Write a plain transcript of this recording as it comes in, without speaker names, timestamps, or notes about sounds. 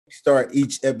start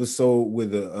each episode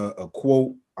with a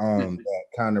quote that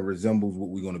kind of resembles what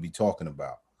we're going to be talking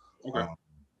about. Okay. Um,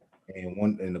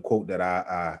 and the quote that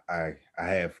I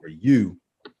have for you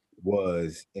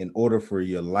was, "In order for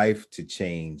your life to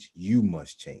change, you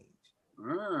must change."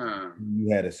 Ah.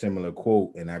 You had a similar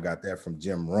quote, and I got that from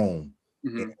Jim Rome.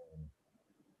 And Hmm.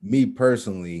 me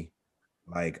personally,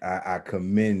 like I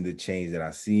commend the change that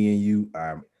I see in you.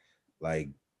 Like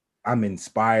I'm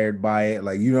inspired by it.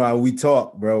 Like you know how we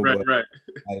talk, bro, Right, but right.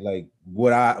 like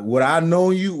what I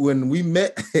know you when we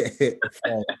met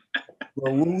from,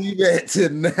 when we met to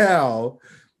now,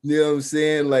 you know what I'm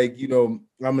saying? Like,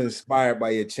 I'm inspired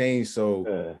by your change.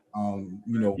 So Uh,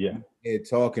 yeah.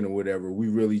 talking or whatever, we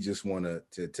really just want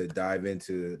to dive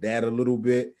into that a little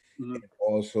bit Hmm. and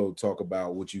also talk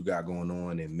about what you got going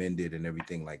on and Mended and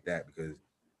everything like that, because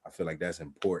I feel like that's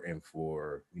important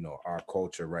for our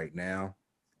culture right now,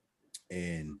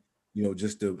 and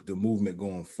just the movement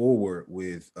going forward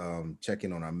with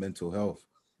checking on our mental health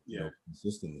Yeah,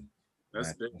 consistently. And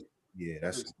that's big. yeah, That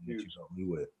that's is something that you huge. helped me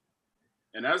with.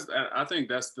 And I think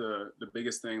that's the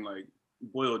biggest thing. Like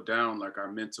boiled down, like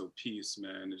our mental peace,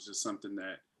 man, is just something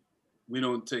that we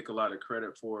don't take a lot of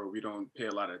credit for. We don't pay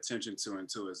a lot of attention to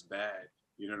until it's bad.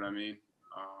 You know what I mean?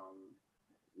 Um,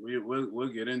 we'll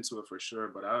get into it for sure.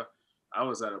 But I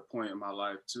was at a point in my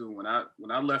life too when I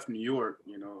left New York.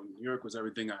 New York was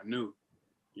everything I knew.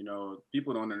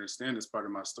 People don't understand this part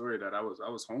of my story that I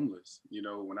was homeless.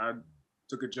 When I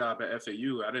took a job at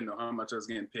FAU, I didn't know how much I was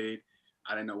getting paid.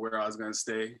 I didn't know where I was gonna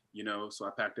stay. So I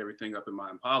packed everything up in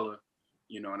my Impala.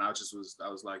 And I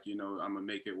was like, I'm gonna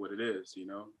make it what it is.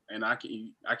 And I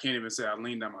can't even say I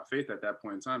leaned on my faith at that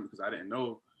point in time because I didn't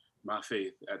know my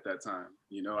faith at that time.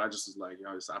 I just was like,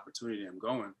 this opportunity, I'm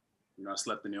going. I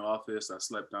slept in the office. I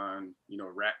slept on,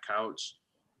 rat couch.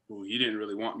 Who he didn't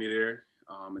really want me there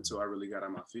until I really got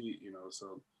on my feet.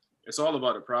 So it's all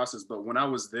about the process. But when I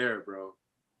was there, bro,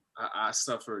 I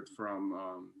suffered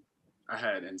from. I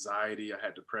had anxiety. I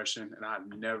had depression, and I had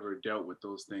never dealt with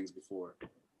those things before.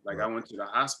 Like I Right. went to the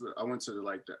hospital. I went to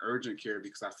the urgent care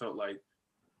because I felt like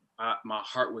my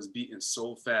heart was beating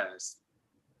so fast,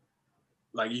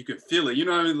 like you could feel it. You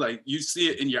know what I mean? Like you see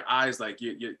it in your eyes. Like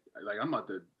you like I'm about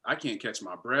to. I can't catch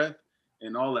my breath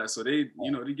and all that. So they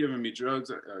giving me drugs,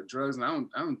 and I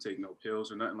don't take no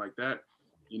pills or nothing like that.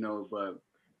 But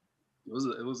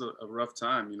it was a rough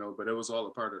time. But it was all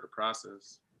a part of the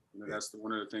process. Yeah. That's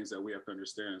one of the things that we have to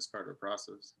understand as part of the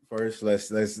process. First,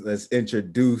 let's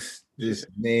introduce this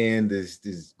man,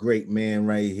 this great man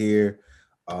right here.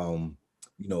 Um,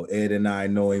 Ed and I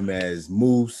know him as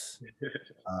Moose.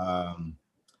 Um,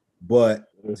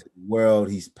 but to the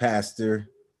world, he's Pastor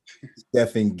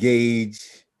Stephen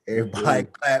Gage. Everybody Yes,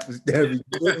 clap for Stephen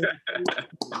Gage.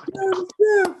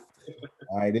 Steph.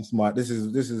 All right, this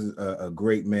is a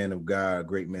great man of God, a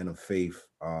great man of faith.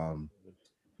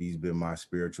 He's been my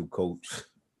spiritual coach,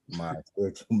 my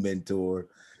spiritual mentor,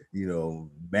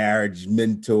 marriage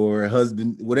mentor,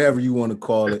 husband, whatever you want to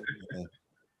call it. Man.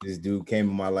 This dude came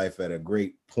in my life at a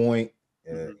great point,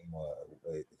 Mhm.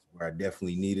 where I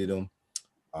definitely needed him.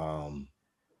 Um,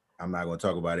 I'm not going to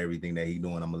talk about everything that he's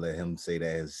doing. I'm gonna let him say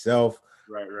that himself.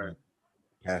 Right, right.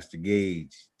 Pastor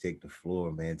Gage, take the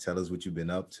floor, man. Tell us what you've been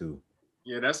up to.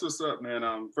 Yeah, that's what's up,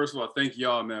 man. First of all, thank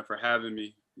y'all, man, for having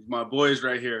me. My boys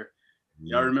right here.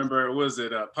 Y'all Yeah. remember, was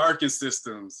it parking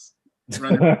systems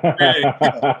running big?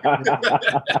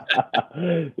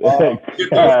 Oh, Get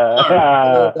those cars. tell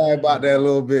everybody about that a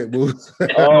little bit, Moose.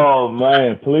 Oh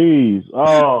man, please.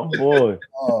 Oh boy.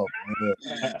 Oh man.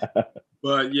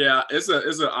 But yeah, it's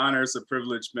an honor, it's a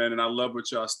privilege, man, and I love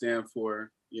what y'all stand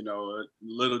for.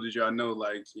 Little did y'all know,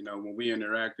 like when we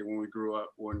interacted, when we grew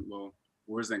up, when we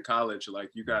was in college, like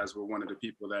you guys were one of the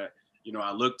people that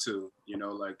I looked to,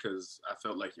 like because I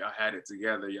felt like y'all had it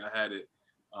together, y'all had it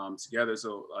together.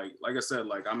 So like I said,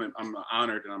 like I'm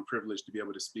honored and I'm privileged to be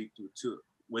able to speak to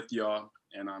with y'all,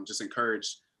 and I'm just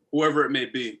encouraged, whoever it may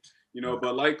be. Right.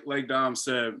 But like Dom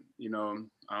said,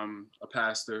 I'm a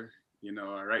pastor.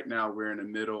 Right now we're in the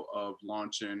middle of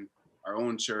launching our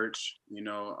own church.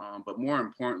 But more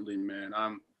importantly, man,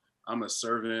 I'm a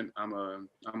servant. I'm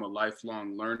a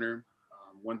lifelong learner.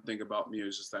 One thing about me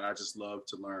is just that I just love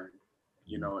to learn.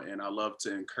 And I love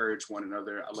to encourage one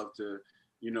another. I love to,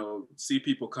 see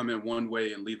people come in one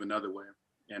way and leave another way.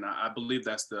 And I believe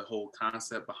that's the whole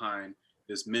concept behind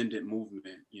this Mended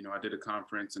movement. I did a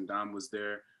conference and Dom was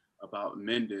there about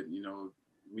Mended.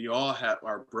 We all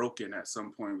are broken at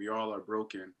some point. We all are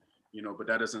broken, but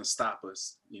that doesn't stop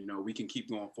us. We can keep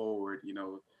going forward.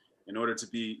 In order to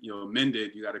be,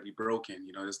 mended, you got to be broken.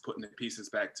 Just putting the pieces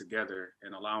back together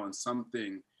and allowing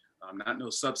something not no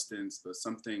substance, but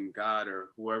something God or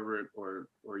whoever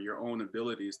or your own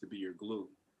abilities to be your glue.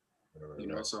 You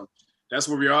know, so that's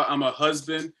where we are. I'm a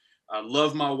husband. I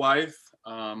love my wife.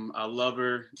 I love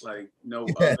her like no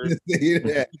other.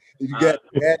 Yeah. You got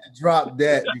to drop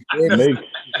that. Make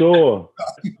sure.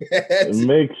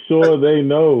 Make sure they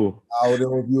know. I don't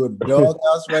know if you're a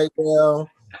doghouse right now.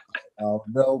 I don't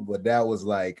know, but that was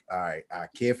like, all right, I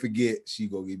can't forget. She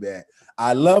gonna get back.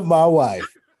 I love my wife.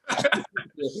 I'm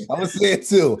gonna say it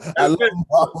too. I love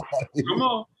my wife. Come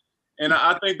on. And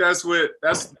I think that's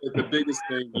the biggest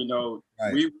thing, you know,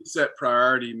 Right. we set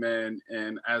priority, man.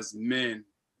 And as men,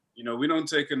 you know, we don't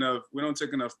take enough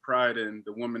pride in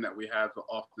the woman that we have.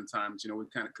 Oftentimes, you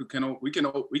know,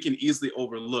 we can easily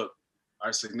overlook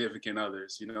our significant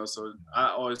others, you know. So I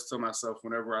always tell myself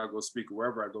whenever I go speak,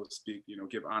 wherever I go speak, you know,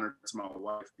 give honor to my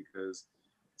wife because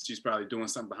she's probably doing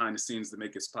something behind the scenes to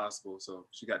make it possible. So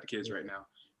she got the kids right now.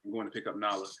 I'm going to pick up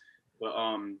Nala. But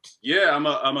yeah, I'm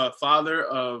a father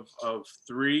of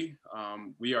 3.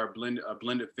 We are a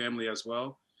blended family as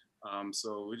well.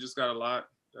 So we just got a lot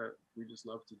that we just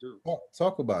love to do.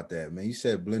 Talk about that, man. You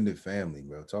said blended family,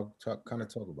 bro. Talk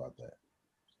about that.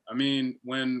 I mean,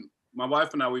 when my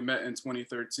wife and I, we met in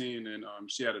 2013 and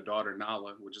she had a daughter,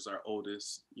 Nala, which is our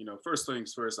oldest. You know, first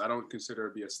things first, I don't consider her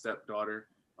to be a stepdaughter.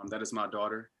 That is my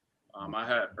daughter. I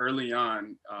had early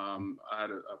on, I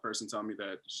had a person tell me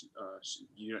that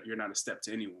you're not a step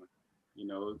to anyone, you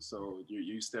know, so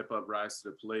you step up, rise to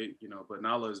the plate, you know, but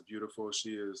Nala is beautiful. She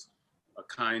is a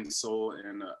kind soul.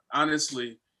 And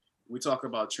honestly, we talk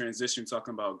about transition,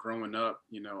 talking about growing up,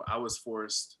 you know, I was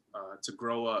forced to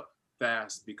grow up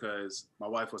fast because my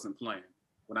wife wasn't playing.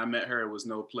 When I met her, it was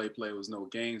no play, it was no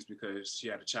games because she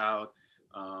had a child.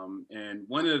 And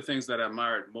one of the things that I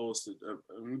admired most,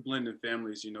 blended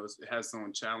families, you know, it has its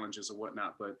own challenges or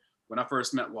whatnot. But when I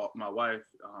first met my wife,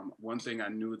 one thing I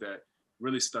knew that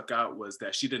really stuck out was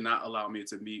that she did not allow me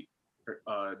to meet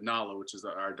Nala, which is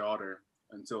our daughter,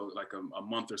 until like a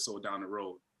month or so down the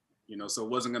road. You know, so it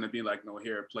wasn't going to be like, no,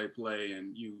 here, play,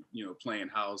 and you know, playing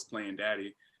house, playing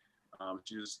daddy.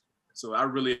 So I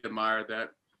really admire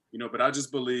that, you know, but I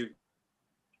just believe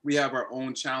we have our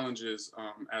own challenges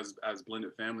as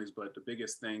blended families, but the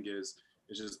biggest thing is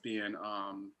just being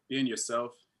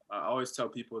yourself. I always tell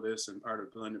people this, and part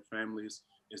of blended families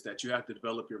is that you have to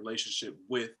develop your relationship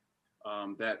with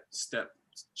that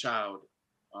stepchild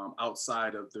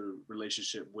outside of the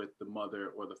relationship with the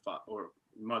mother or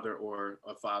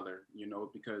a father. You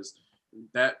know, because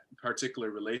that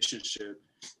particular relationship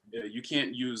you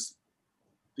can't use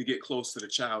to get close to the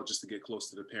child just to get close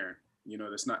to the parent. You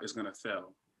know, it's going to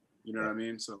fail. You know what I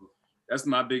mean? So that's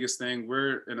my biggest thing.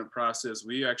 We're in a process.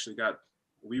 We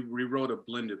wrote a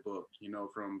blended book, you know,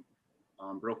 from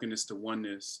brokenness to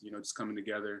oneness, you know, just coming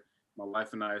together. My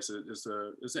wife and I, it's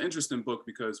an interesting book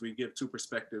because we give 2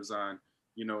 perspectives on,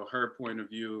 you know, her point of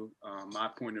view, my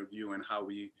point of view, and how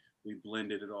we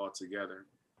blended it all together.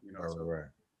 You know, right.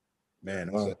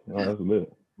 Man, that's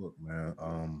lit. Look, man,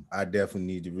 I definitely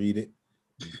need to read it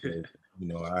because, you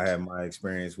know, I had my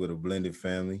experience with a blended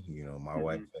family. You know, my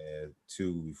wife had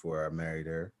 2 before I married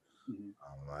her.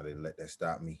 I didn't let that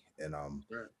stop me. And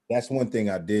that's one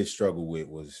thing I did struggle with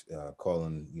was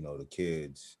calling, you know, the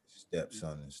kids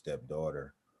stepson and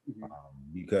stepdaughter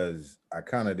because I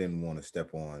kind of didn't want to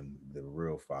step on the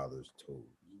real father's toes.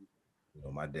 You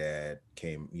know, my dad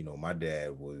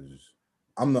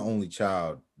I'm the only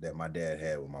child that my dad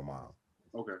had with my mom.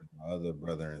 Okay. My other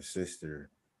brother and sister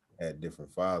had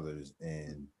different fathers,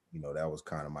 and you know that was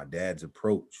kind of my dad's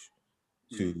approach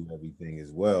to everything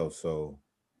as well. So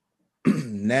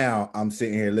now I'm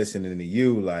sitting here listening to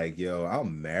you like, yo,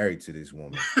 I'm married to this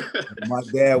woman. My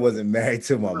dad wasn't married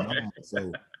to my mom,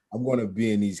 so I'm going to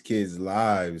be in these kids'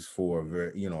 lives for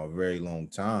a very long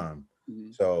time.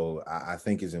 So I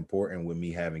think it's important with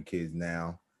me having kids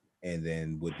now, and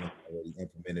then with them already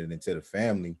implemented into the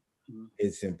family,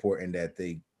 it's important that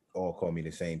they all call me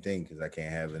the same thing because I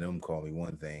can't have them call me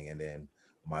one thing and then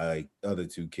my other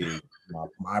 2 kids,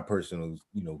 my personal,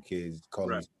 you know, kids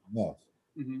calling me something else.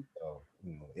 So,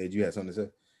 you know, Ed, you had something to say?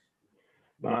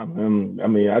 Nah, man. I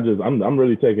mean, I'm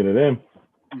really taking it in.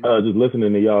 Just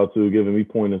listening to y'all too, giving me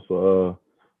pointers for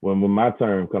when my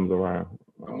turn comes around.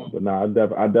 But nah,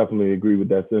 I definitely agree with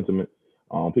that sentiment.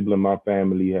 People in my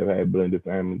family have had blended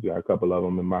families. Got a couple of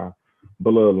them in my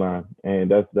bloodline, and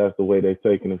that's the way they've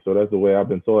taken it. So that's the way I've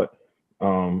been taught.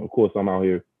 Of course, I'm out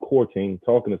here courting,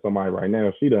 talking to somebody right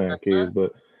now. She doesn't have kids,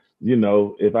 but you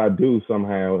know, if I do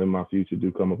somehow in my future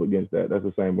do come up against that, that's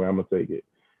the same way I'm gonna take it.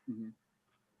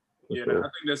 Yeah, sure. I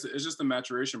think it's just a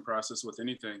maturation process with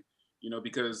anything, you know,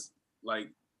 because like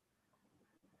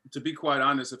to be quite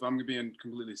honest, if I'm being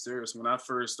completely serious, when I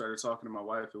first started talking to my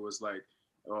wife, it was like,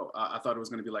 oh, I thought it was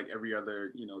going to be like every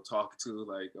other, talk to,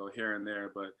 like, oh, here and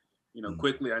there. But,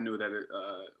 quickly I knew that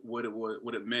what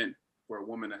it meant for a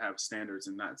woman to have standards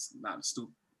and not stoop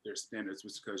their standards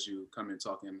just because you come in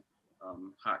talking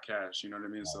hot cash. You know what I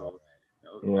mean? So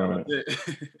that was it.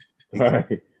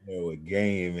 Right. A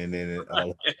game, and then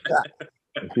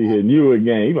she hitting you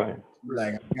again. You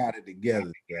like I got it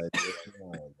together.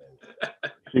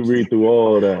 She read through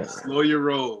all that. Slow your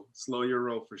roll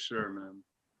for sure, man.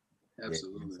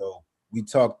 Absolutely. Yeah, so we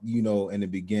talked, in the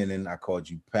beginning. I called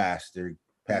you Pastor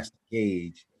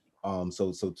Gage.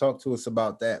 So talk to us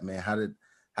about that, man. How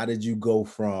did you go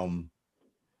from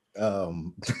you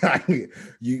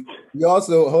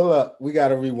also hold up, we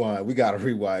gotta rewind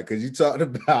because you talk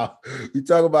about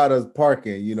us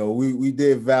parking. We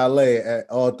did valet at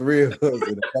all three of us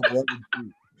and a couple other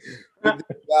people. We did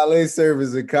valet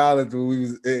service in college when we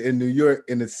was in New York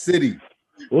in the city.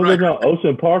 What was it on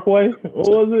Ocean Parkway?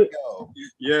 What was it?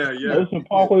 Yeah. Ocean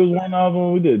Parkway was one of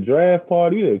them. We did draft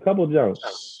party. We did a couple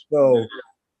jumps. So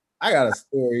I got a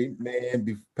story,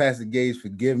 man. Pastor Gage,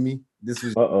 forgive me. This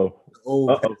was old.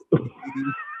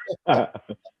 I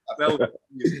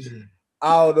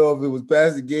don't know if it was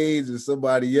Pastor Gage or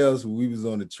somebody else. When we was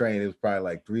on the train, it was probably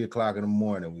like 3:00 in the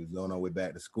morning. We was on our way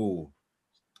back to school.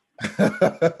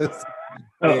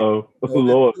 Lord,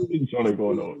 he's trying to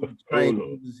go on.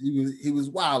 He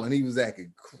was wild and he was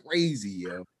acting crazy,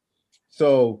 yo.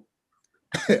 So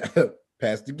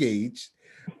Pastor Gage,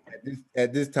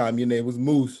 at this time, your name was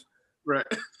Moose. Right.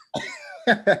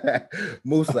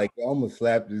 Moose like, I'm gonna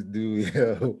slap this dude,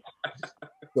 yo.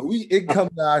 So it come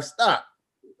to our stop.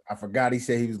 I forgot he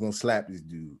said he was gonna slap this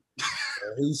dude.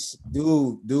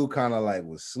 Dude kind of like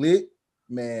was slick,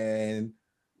 man.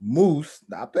 Moose,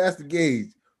 not Pastor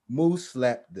Gage. Moose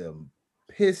slapped them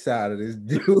piss out of this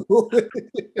dude.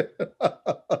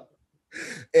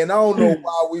 And I don't know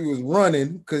why we was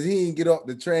running, because he didn't get off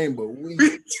the train, but we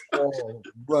all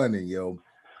running, yo.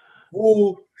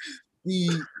 Full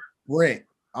speed sprint.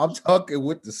 I'm talking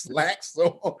with the slacks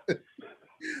on,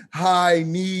 high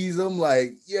knees. I'm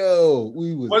like, yo,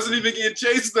 we wasn't even getting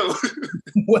chased though.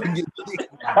 Wasn't getting chased.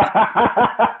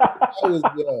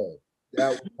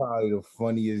 That was probably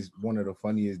one of the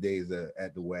funniest days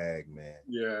at the WAG, man.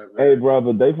 Yeah. Man. Hey,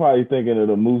 brother, they probably thinking of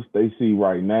the Moose they see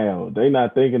right now. They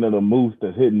not thinking of the Moose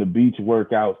that's hitting the beach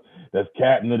workouts, that's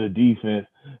captain of the defense.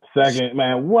 Second,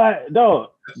 man, what?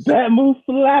 Dog, that Moose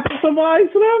slapping somebody,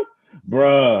 Slim?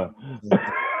 Bruh.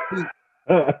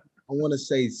 I want to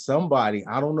say somebody,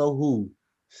 I don't know who.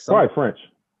 Probably French.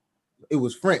 It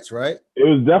was French, right? It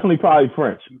was definitely probably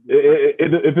French.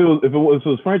 If it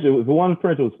was French, if it wasn't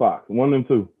French, it was Fox. One of them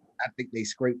two. I think they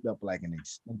scraped up like an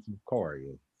expensive car.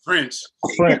 Yeah. French.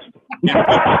 and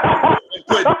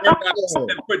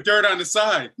put dirt on the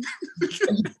side.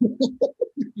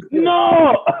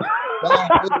 No.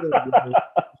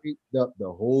 Scraped up the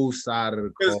whole side of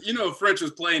the car. Because French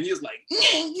was playing, he was like,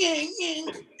 and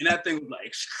that thing was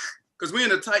like, because we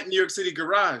in a tight New York City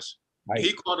garage. Right.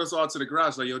 He called us all to the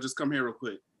garage, like, yo, just come here real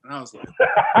quick. And I was like,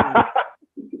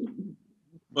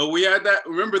 but we had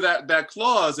remember that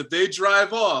clause, if they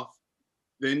drive off,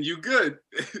 then you good.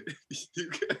 You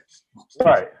good.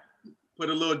 Right. Put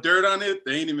a little dirt on it,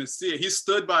 they ain't even see it. He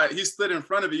stood in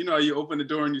front of it. You open the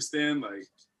door and you stand like,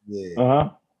 yeah. Uh-huh.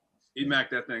 He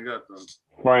macked that thing up though.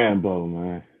 Rambo,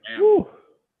 man.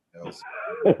 That was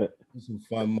some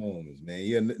fun moments, man.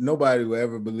 Yeah, nobody will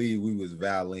ever believe we was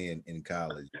valeting in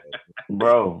college,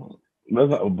 bro.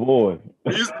 That's a boy.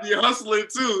 We used to be hustling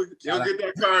too. You'll get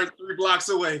that car 3 blocks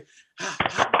away.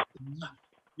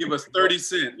 Give us 30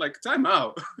 cents. Like, time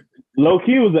out. Low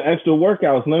key was an extra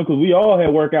workout, Slim, because we all had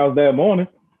workouts that morning.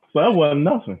 So that wasn't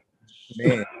nothing.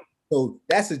 Man, so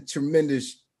that's a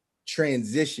tremendous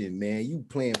transition, man. You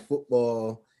playing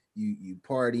football, you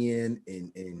partying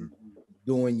and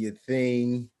doing your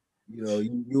thing.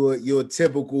 You're a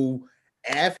typical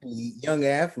athlete, young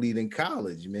athlete in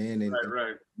college, man. And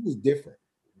right. It was different.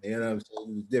 You know what I'm saying?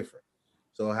 It was different.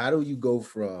 So how do you go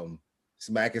from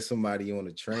smacking somebody on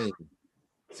the train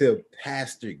to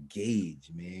Pastor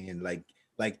Gage, man? Like,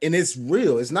 and it's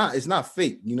real. It's not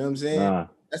fake. You know what I'm saying? Nah.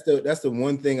 That's the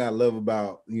one thing I love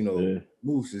about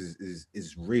Moose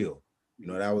is real.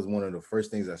 That was one of the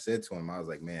first things I said to him. I was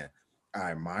like, man,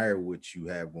 I admire what you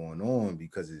have going on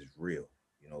because it's real.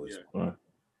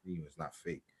 It's not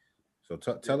fake. So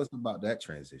tell us about that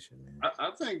transition, man.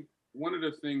 I think one of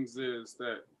the things is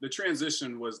that the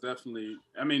transition was definitely,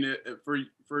 I mean, for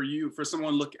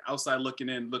someone outside looking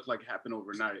in, looked like it happened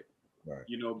overnight. Right.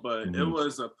 But it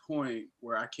was a point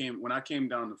where when I came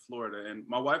down to Florida, and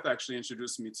my wife actually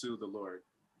introduced me to the Lord.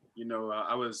 You know,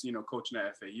 I was, you know, coaching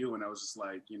at FAU, and I was just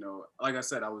like, you know, like I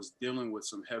said, I was dealing with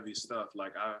some heavy stuff.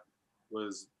 Like I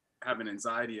was having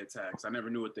anxiety attacks. I never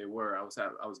knew what they were. I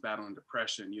was battling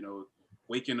depression. You know,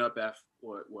 waking up at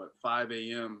what 5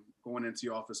 a.m. going into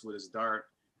the office when it's dark,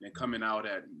 and coming out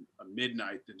at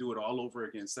midnight to do it all over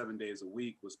again 7 days a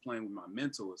week was playing with my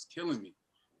mental, was killing me.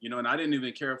 You know, and I didn't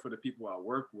even care for the people I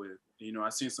worked with. You know, I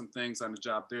seen some things on the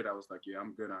job there that was like, yeah,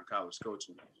 I'm good on college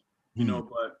coaching. You know,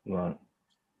 but right.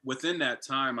 within that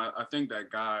time, I think that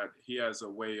God, he has a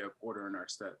way of ordering our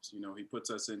steps. You know, he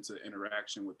puts us into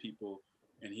interaction with people,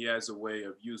 and he has a way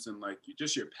of using like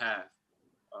just your path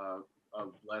of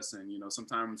blessing. You know,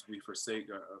 sometimes we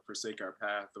forsake our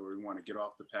path, or we want to get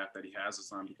off the path that he has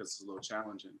us on because it's a little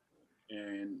challenging.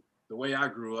 And the way I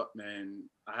grew up, man,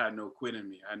 I had no quit in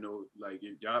me. I know, like,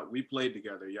 y'all, we played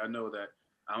together. Y'all know that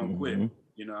I don't quit.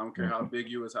 You know, I don't care how big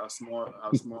you is, how small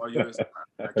you is.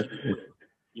 I can't quit.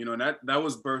 You know, and that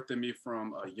was birthed in me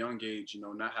from a young age, you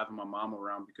know, not having my mom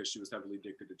around because she was heavily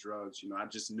addicted to drugs. You know, I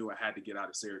just knew I had to get out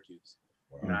of Syracuse.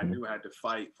 You know, I knew I had to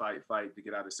fight to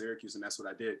get out of Syracuse, and that's what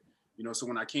I did. You know, so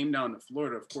when I came down to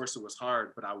Florida, of course it was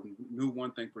hard, but I knew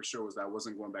one thing for sure was that I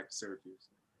wasn't going back to Syracuse.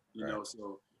 You know,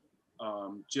 so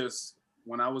just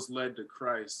when I was led to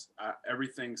Christ,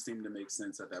 everything seemed to make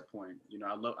sense at that point. You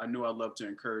know, I knew I loved to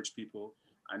encourage people.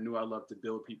 I knew I loved to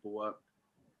build people up,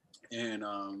 and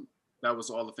that was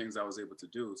all the things I was able to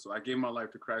do. So I gave my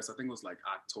life to Christ. I think it was like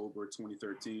October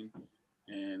 2013.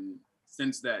 And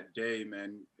since that day,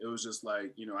 man, it was just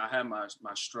like, you know, I had my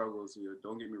struggles here.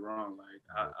 Don't get me wrong. Like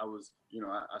I was, you know,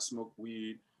 I smoked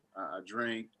weed, I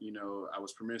drank, you know, I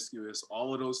was promiscuous,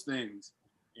 all of those things.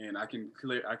 And I can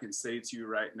say to you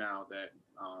right now that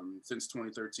since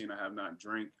 2013, I have not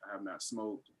drank, I have not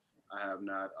smoked, I have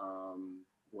not,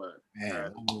 what?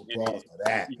 Man, applause for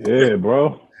that. Yeah,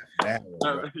 bro.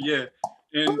 Yeah.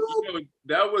 And you know,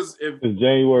 that was it's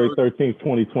January 13th,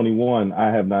 2021. I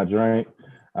have not drank.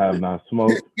 I have not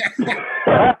smoked.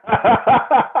 Yeah.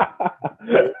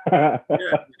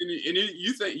 And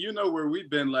you think, you know, where we've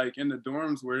been, like in the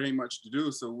dorms where there ain't much to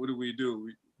do. So what do?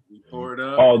 We pour it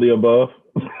up. All the above.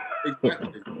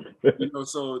 Exactly. You know,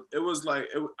 so it was like,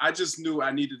 I just knew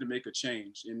I needed to make a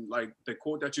change. And like the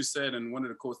quote that you said, and one of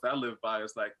the quotes that I live by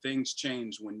is like, things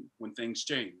change when things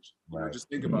change. You know, just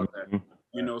think about that.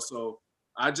 You know, so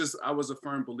I was a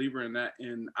firm believer in that.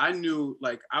 And I knew,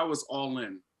 like, I was all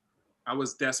in. I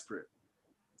was desperate.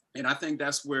 And I think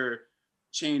that's where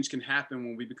change can happen,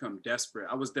 when we become desperate.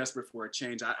 I was desperate for a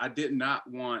change. I did not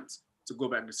want to go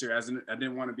back to Syria. I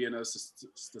didn't want to be another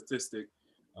statistic.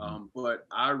 But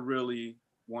I really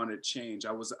wanted change.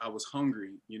 I was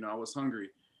hungry. You know, I was hungry.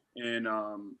 And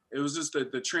it was just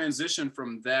the transition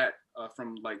from that,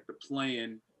 from like the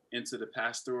playing into the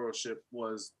pastoralship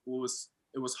was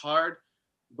hard,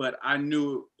 but I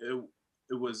knew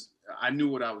I knew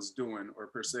what I was doing, or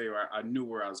per se, or I knew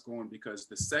where I was going, because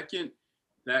the second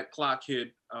that clock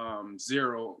hit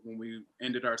 0 when we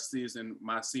ended our season,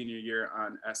 my senior year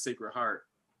at Sacred Heart,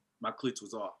 my cleats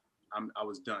was off. I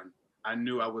was done. I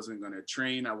knew I wasn't going to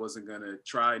train. I wasn't going to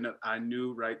try. I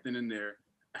knew right then and there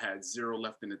I had 0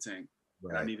 left in the tank.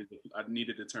 Right. I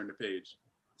needed to turn the page.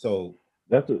 So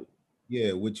that's it.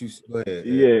 Yeah, what you go ahead.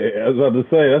 Yeah, I was about to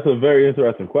say that's a very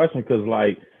interesting question, because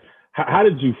like, how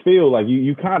did you feel? Like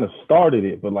you kind of started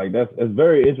it, but like that's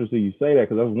very interesting you say that,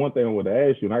 because that's one thing I would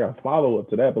ask you, and I got to follow up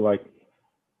to that. But like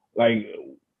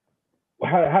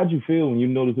how'd you feel when you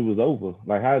noticed it was over?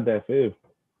 Like, how did that feel?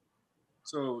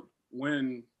 So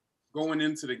when going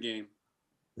into the game,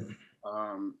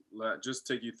 just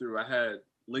take you through, I had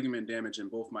ligament damage in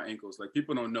both my ankles. Like,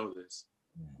 people don't know this.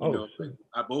 You know,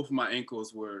 both of my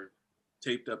ankles were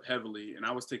taped up heavily, and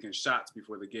I was taking shots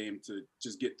before the game to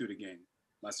just get through the game,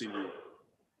 my senior year.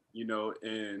 You know,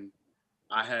 and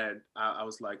I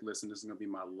was like, listen, this is gonna be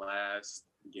my last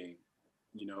game.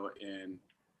 You know, and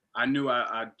I knew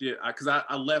I did, because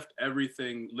I left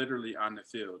everything literally on the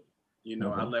field. You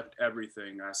know, I left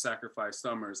everything. I sacrificed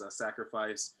summers. I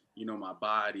sacrificed, you know, my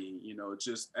body, you know,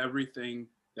 just everything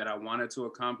that I wanted to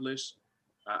accomplish.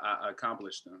 I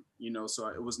accomplished them, you know, so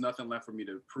it was nothing left for me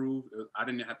to prove. I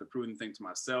didn't have to prove anything to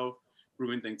myself,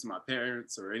 prove anything to my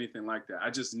parents or anything like that.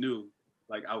 I just knew,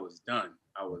 like, I was done.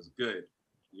 I was good,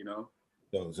 you know?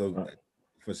 So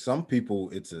for some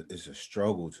people, it's a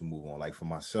struggle to move on. Like for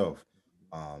myself,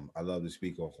 I love to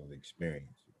speak off of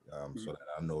experience, so that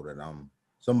I know that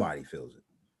somebody feels it,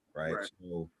 right?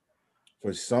 So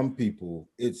for some people,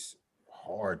 it's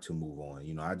hard to move on.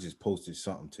 You know, I just posted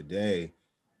something today,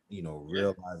 you know,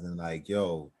 realizing like,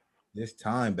 yo, this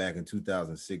time back in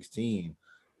 2016,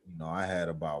 you know, I had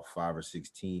about 5 or 6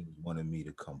 teams wanted me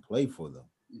to come play for them.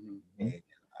 And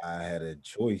I had a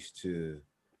choice to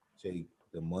take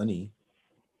the money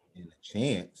and the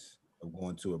chance of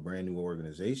going to a brand new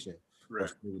organization or Right.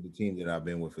 stay with the team that I've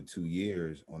been with for 2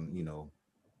 years on,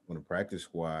 on the practice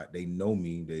squad. They know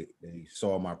me. They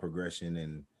saw my progression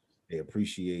and they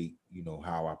appreciate,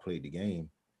 how I played the game.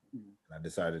 Mhm. And I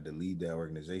decided to leave that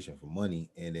organization for money.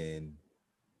 And then,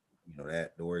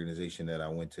 that the organization that I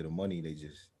went to the money, they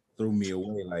just threw me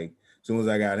away. Like as soon as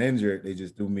I got injured, they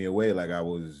just threw me away like I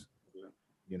was, Yeah.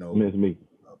 you know, Miss me.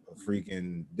 a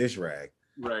freaking dish rag.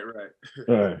 Right. Right.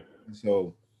 All right.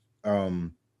 So,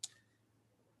 um,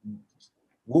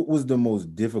 what was the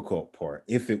most difficult part,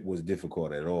 if it was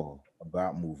difficult at all,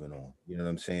 about moving on? You know what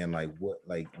I'm saying? Like,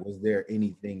 was there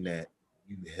anything that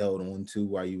you held on to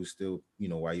while you was still,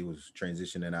 while you was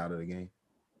transitioning out of the game?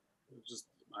 It was just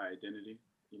my identity.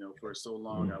 For so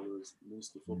long Mm. I was Moose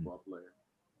the Mm. football player.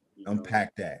 You know.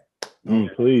 Unpack that. Yeah.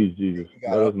 Please, Jesus, You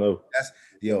let got us know. that's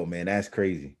yo, man, that's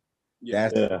crazy. Yeah.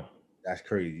 That's Yeah. that's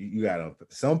crazy. You got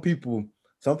some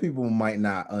people might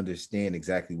not understand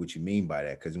exactly what you mean by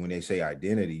that because when they say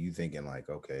identity, you thinking like,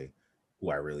 okay, who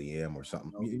I really am or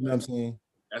something. No, You know what like I'm saying?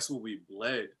 that's what we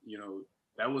bled.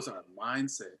 That was our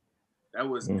mindset. That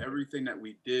was Mm. everything that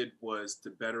we did was to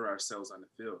better ourselves on the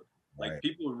field. Like Right.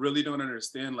 people really don't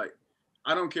understand. Like,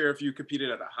 I don't care if you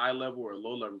competed at a high level or a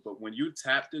low level, but when you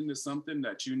tapped into something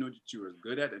that you know that you were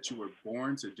good at, that you were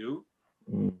born to do,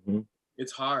 Mm-hmm.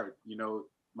 it's hard.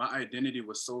 My identity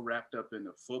was so wrapped up in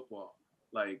the football.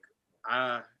 Like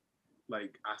I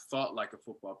I thought like a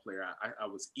football player. I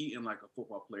was eating like a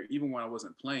football player. Even when I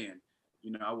wasn't playing,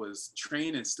 I was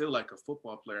training still like a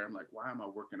football player. I'm like, why am I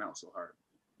working out so hard?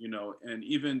 And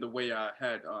even the way I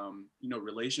had,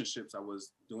 relationships, I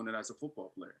was doing it as a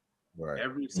football player. Right.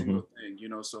 Every Mm-hmm. single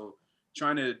thing, so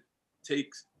trying to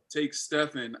take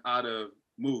Stephen out of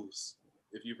Moose,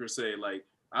 if you per se, like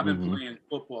I've been Mm-hmm. playing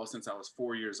football since I was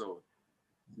 4 years old,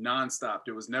 nonstop.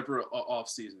 There was never an off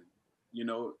season. You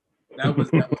know, that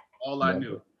was all I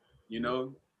knew. Never. You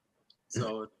know,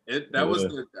 so that was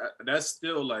Yeah. that's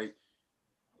still like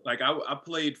I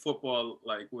played football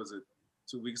like was it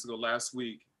 2 weeks ago last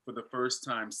week for the first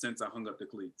time since I hung up the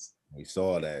cleats. We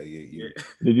saw that. Yeah,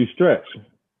 Did you stretch?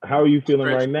 How are you feeling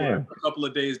stretched right for now? a couple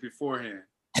of days beforehand.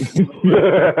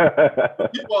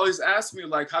 But people always ask me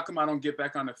like, how come I don't get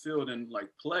back on the field and like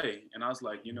play? And I was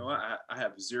like, I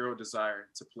have zero desire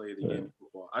to play the game of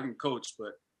football. I can coach,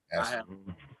 but I that's have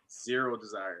zero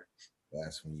desire.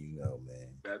 that's when you know, man.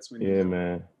 That's when you Yeah, know.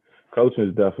 man. Coaching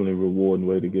is definitely a rewarding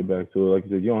way to get back to it. Like you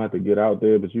said, you don't have to get out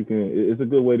there, but you can. It's a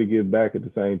good way to give back at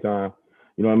the same time.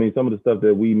 You know what I mean? Some of the stuff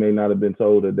that we may not have been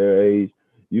told at their age,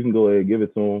 you can go ahead and give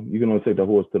it to them. You can only take the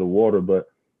horse to the water, but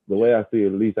the way I see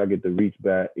it, at least I get to reach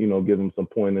back. Give them some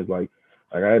pointers. Like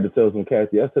I had to tell some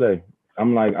cats yesterday.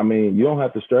 I'm like, I mean, you don't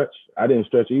have to stretch. I didn't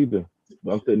stretch either,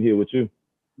 but I'm sitting here with you.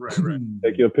 Right, right.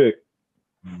 Take your pick.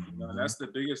 And that's the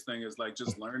biggest thing is like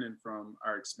just learning from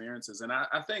our experiences. And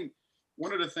I think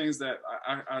one of the things that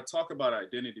I talk about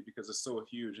identity because it's so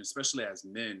huge, especially as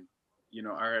men,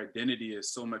 our identity is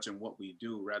so much in what we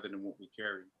do rather than what we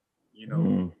carry.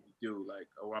 Mm. We do like,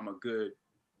 oh, I'm a good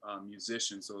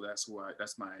musician, so that's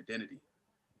my identity.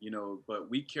 But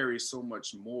we carry so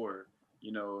much more.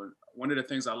 One of the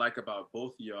things I like about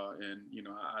both of y'all, and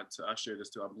I share this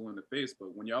too, I'm blue in the face,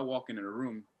 but when y'all walk in a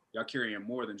room, y'all carrying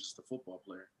more than just a football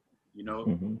player.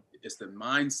 Mm-hmm. It's the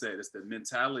mindset, it's the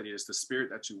mentality, it's the spirit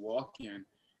that you walk in.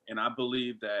 And I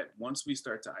believe that once we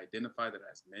start to identify that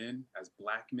as men, as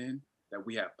black men, that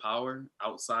we have power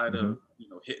outside of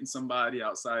hitting somebody,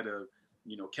 outside of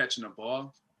catching a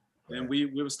ball, then Right. we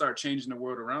will start changing the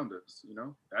world around us.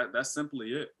 That's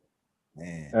simply it.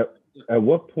 Man. At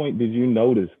what point did you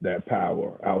notice that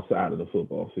power outside of the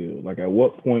football field? Like, at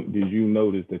what point did you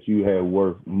notice that you had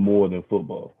worth more than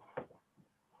football?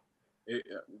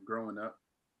 Growing up,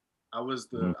 I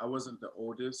wasn't the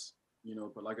oldest,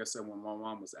 but like I said, when my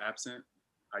mom was absent,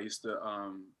 I used to,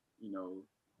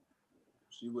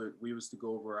 we used to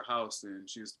go over her house and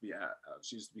she used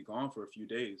to be gone for a few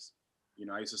days.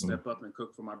 I used to step up and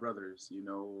cook for my brothers,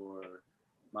 or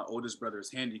my oldest brother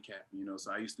is handicapped,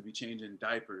 so I used to be changing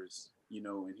diapers,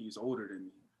 and he's older than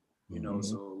me,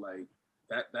 so like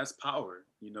that's power,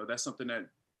 that's something that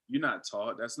you're not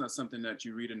taught. That's not something that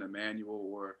you read in a manual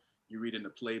or you read in the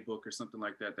playbook or something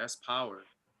like that. That's power,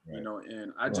 Right.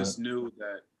 and I just knew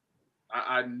that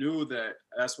I knew that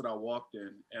that's what I walked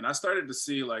in. And I started to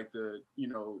see like the,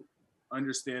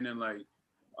 understanding like,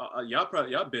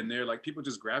 y'all been there, like people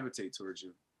just gravitate towards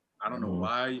you. I don't know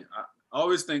why. I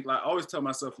always think like, I always tell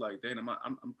myself like, dang,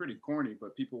 I'm pretty corny,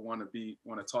 but people want to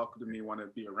talk to me, want to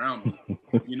be around me,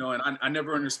 and I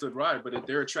never understood why, but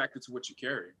they're attracted to what you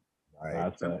carry. Right.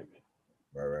 That's Simple. facts.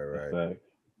 Right.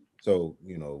 So,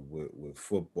 you know, with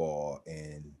football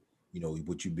and, you know,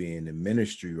 what you being in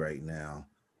ministry right now,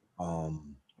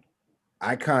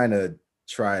 I kind of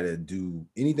try to do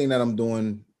anything that I'm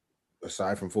doing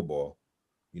aside from football,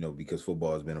 you know, because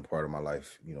football has been a part of my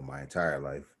life, you know, my entire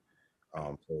life.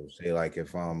 So say like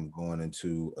if I'm going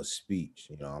into a speech,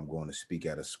 you know, I'm going to speak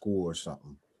at a school or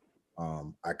something.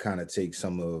 I kind of take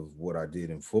some of what I did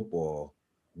in football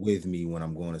with me when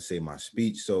I'm going to say my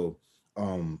speech. So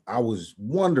I was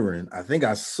wondering, I think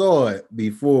I saw it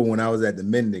before when I was at the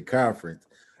Mendon conference.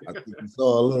 I think you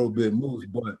saw a little bit moves,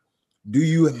 but do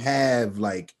you have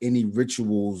like any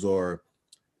rituals, or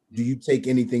do you take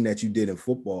anything that you did in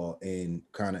football and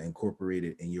kind of incorporate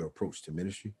it in your approach to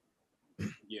ministry?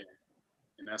 Yeah,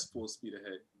 and that's full speed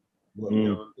ahead. What, You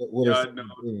know, what are y'all some know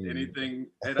things? anything,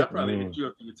 and I probably hit you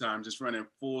a few times just running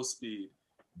full speed.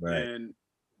 Right. And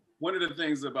one of the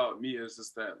things about me is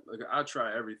just that like I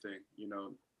try everything, you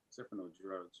know, except for no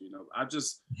drugs. You know, I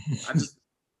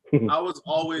was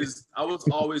always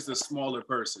the smaller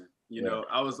person. You know,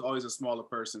 I was always a smaller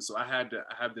person, so I have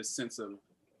this sense of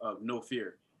no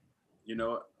fear. You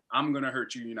know, I'm gonna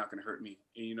hurt you, you're not gonna hurt me.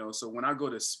 And, you know, so when I go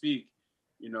to speak,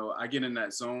 you know, I get in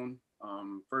that zone.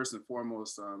 First and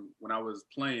foremost, when I was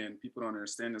playing, people don't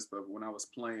understand this, but when I was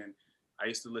playing, I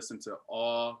used to listen to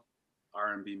all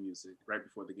R&B music right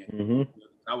before the game.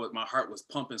 My heart was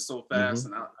pumping so fast,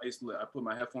 and I put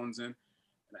my headphones in, and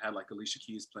I had like Alicia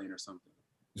Keys playing or something.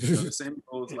 You know, the same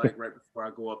goes like right before I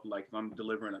go up, like if I'm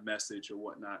delivering a message or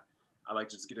whatnot, I like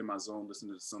to just get in my zone, listen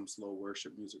to some slow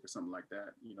worship music or something like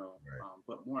that, you know.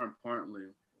 But more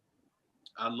importantly,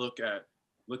 I look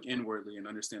inwardly and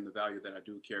understand the value that I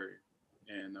do carry.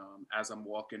 And as I'm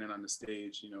walking in on the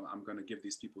stage, you know, I'm gonna give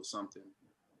these people something.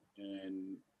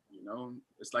 And you know,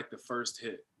 it's like the first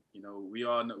hit. You know, we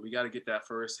all know we got to get that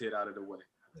first hit out of the way.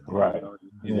 Right.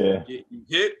 You know, you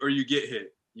hit or you get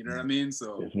hit. You know what I mean?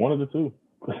 So it's one of the two.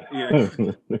 Yeah.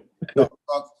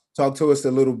 Talk to us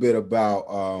a little bit about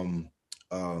I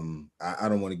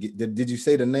don't want to get did you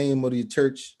say the name of the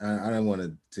church? I don't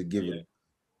want to give it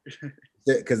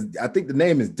because I think the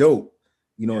name is dope,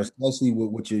 you know, especially with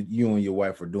what you and your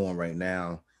wife are doing right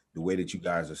now. The way that you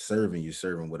guys are serving, you're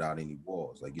serving without any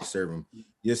walls. Like you're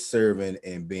serving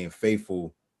and being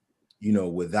faithful, you know,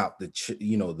 without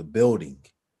you know, the building.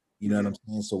 You know what I'm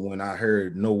saying? So when I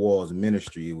heard No Walls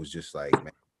Ministry, it was just like,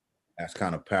 man, that's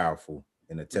kind of powerful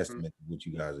and a testament to what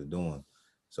you guys are doing.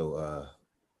 So I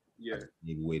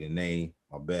gave away the name,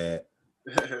 my bad.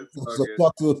 So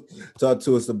talk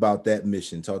to us about that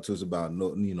mission. Talk to us about the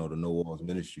No Walls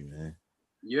Ministry, man.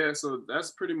 Yeah, so that's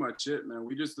pretty much it, man.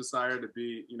 We just decided to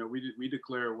be, you know, we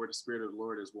declare where the Spirit of the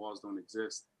Lord is, walls don't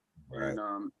exist. Right.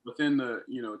 And within the,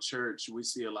 you know, church, we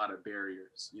see a lot of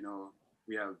barriers. You know,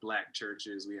 we have Black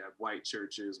churches, we have white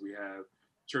churches, we have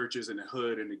churches in the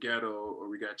hood, in the ghetto, or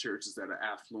we got churches that are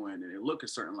affluent and they look a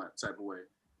certain type of way.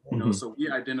 You know, so we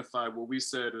identified what we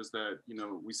said is that, you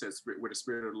know, we said where the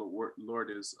Spirit of the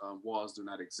Lord is, walls do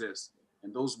not exist.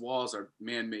 And those walls are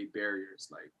man-made barriers,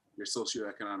 like your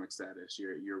socioeconomic status,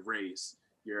 your race,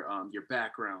 your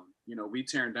background. You know, we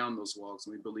tearing down those walls,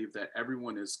 and we believe that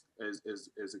everyone is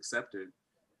accepted.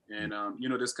 And you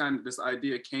know, this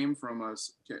idea came from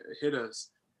us, hit us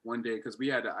one day because we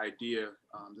had an idea.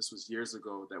 This was years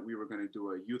ago that we were going to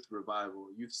do a youth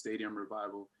revival, youth stadium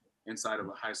revival inside of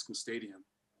a high school stadium.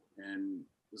 And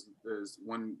this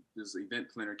event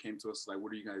planner came to us like,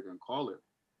 "What are you guys going to call it?"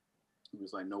 It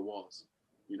was like No Walls.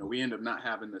 You know, we ended up not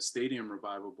having the stadium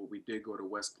revival, but we did go to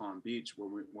West Palm Beach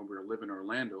when we were living in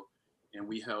Orlando, and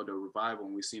we held a revival,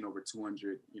 and we seen over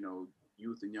 200, you know,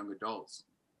 youth and young adults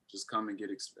just come and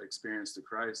get experience to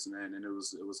Christ, man, and it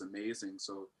was amazing.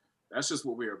 So that's just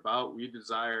what we're about. We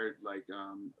desired like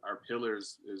our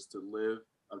pillars is to live,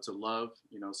 to love,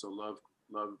 you know, so love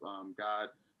God,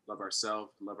 love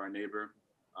ourselves, love our neighbor,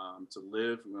 to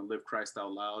live. We're gonna live Christ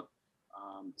out loud,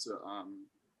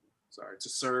 to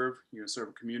serve, you know, serve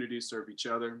a community, serve each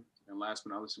other, and last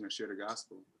but not least, we're gonna share the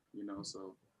gospel, you know.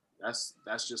 So that's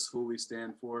just who we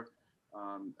stand for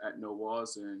at No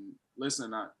Walls. And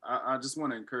listen, I just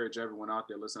want to encourage everyone out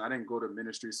there. Listen, I didn't go to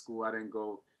ministry school. I didn't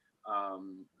go. I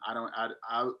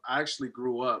actually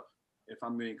grew up. If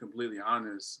I'm being completely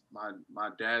honest, my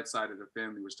dad's side of the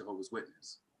family was Jehovah's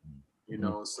Witness. You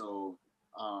know, so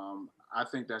I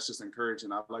think that's just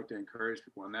encouraging. I'd like to encourage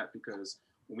people on that because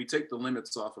when we take the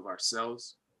limits off of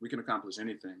ourselves, we can accomplish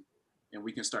anything, and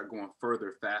we can start going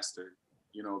further, faster,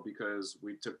 you know, because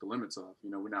we took the limits off.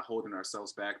 You know, we're not holding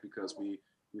ourselves back because we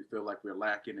feel like we're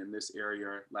lacking in this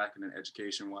area, lacking in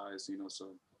education wise, you know.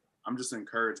 So I'm just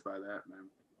encouraged by that, man.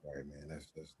 Right, man.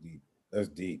 That's deep. That's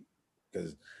deep.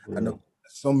 Because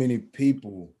so many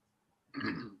people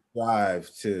strive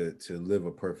to live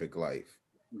a perfect life,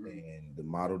 and the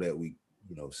model that we,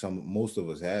 most of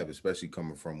us have, especially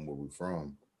coming from where we're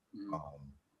from,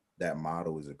 that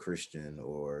model is a Christian,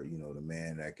 or the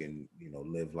man that can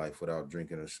live life without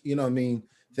drinking, or what I mean,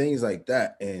 things like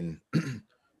that. And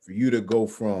for you to go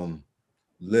from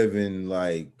living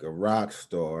like a rock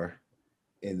star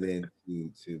and then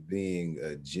to being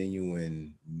a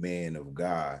genuine man of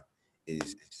God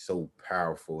is so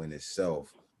powerful in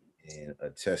itself, and a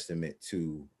testament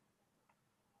to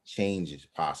change is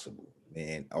possible.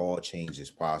 Man, all change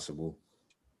is possible.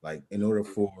 Like, in order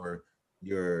for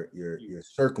your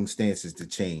circumstances to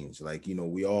change, like,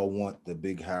 we all want the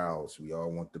big house, we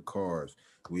all want the cars,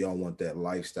 we all want that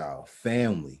lifestyle,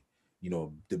 family.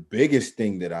 The biggest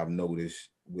thing that I've noticed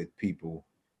with people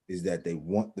is that they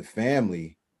want the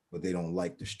family, but they don't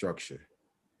like the structure.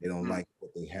 They don't like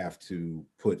what they have to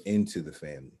put into the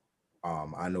family.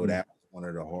 I know that was one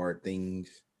of the hard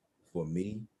things for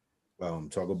me.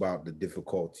 Talk about the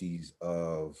difficulties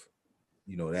of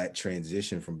that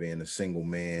transition from being a single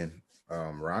man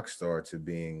rock star to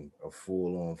being a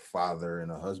full-on father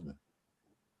and a husband.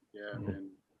 Yeah,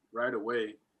 and right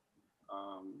away,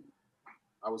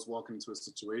 I was walking into a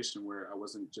situation where I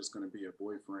wasn't just going to be a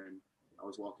boyfriend. I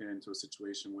was walking into a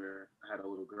situation where I had a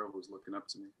little girl who was looking up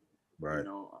to me. Right.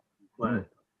 But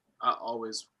I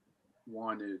always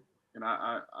wanted, and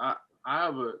I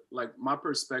have my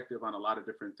perspective on a lot of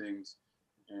different things,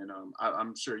 and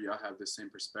I'm sure y'all have the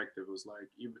same perspective. It was like,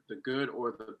 even the good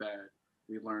or the bad,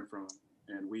 we learn from them,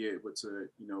 and we able to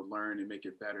learn and make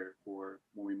it better for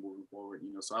when we move forward.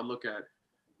 So I look at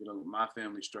my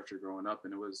family structure growing up,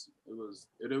 and it was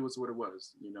what it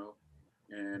was,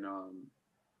 and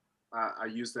I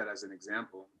use that as an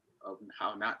example of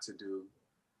how not to do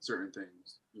certain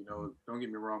things. Don't get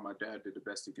me wrong, my dad did the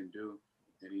best he can do,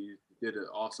 and he did an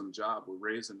awesome job with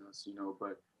raising us,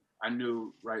 but I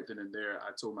knew right then and there,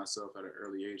 I told myself at an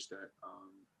early age that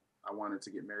I wanted to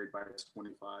get married by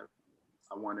 25.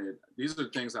 These are the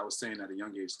things I was saying at a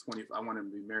young age, 20, I wanted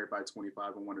to be married by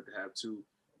 25. I wanted to have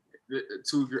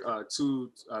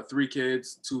three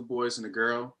kids, 2 boys and a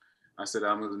girl. I said,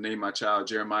 I'm going to name my child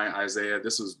Jeremiah Isaiah.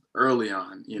 This was early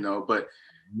on, but,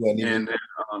 and then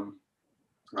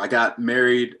I got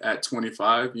married at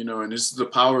 25, and this is the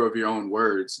power of your own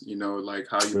words, like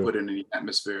how you put it in the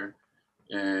atmosphere.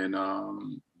 And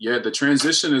the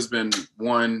transition has been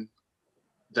one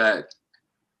that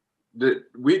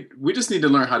we just need to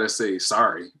learn how to say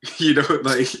sorry,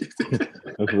 like.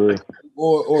 That's real.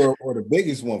 Or the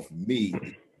biggest one for me,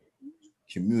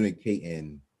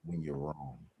 communicating when you're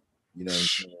wrong.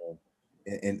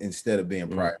 And instead of being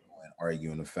prideful and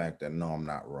arguing the fact that no, I'm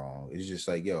not wrong. It's just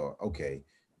like, yo, okay,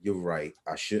 you're right.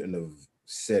 I shouldn't have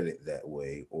said it that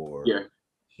way, or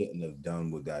shouldn't have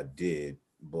done what I did.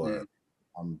 But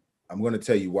I'm gonna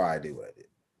tell you why I did what I did.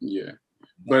 Yeah.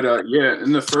 But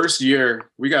in the first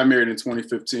year, we got married in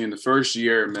 2015. The first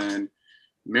year, man,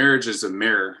 marriage is a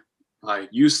mirror. Like,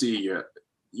 you see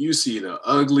the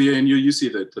ugly in you, you see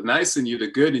the nice in you, the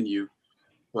good in you.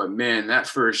 But man, that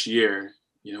first year,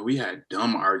 we had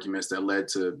dumb arguments that led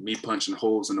to me punching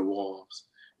holes in the walls,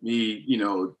 me,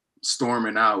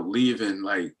 storming out, leaving,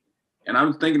 like, and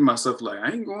I'm thinking to myself, like,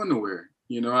 I ain't going nowhere.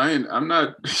 I'm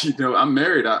not, I'm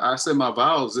married. I said my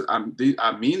vows. I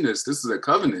mean this. This is a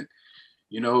covenant,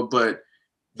 but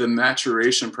the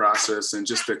maturation process and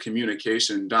just the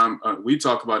communication, Dom, we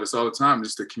talk about this all the time,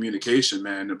 just the communication,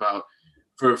 man, about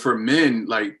for men,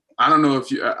 like, I don't know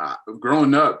if you,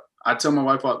 growing up, I tell my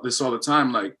wife this all the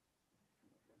time, like,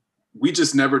 we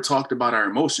just never talked about our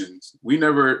emotions. We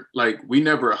never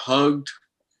hugged.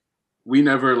 We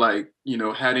never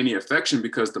had any affection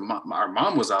because our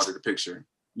mom was out of the picture,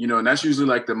 and that's usually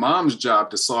like the mom's job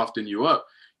to soften you up,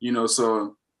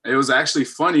 so it was actually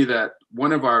funny that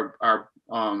one of our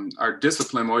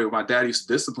discipline, or my dad used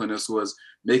to discipline us, was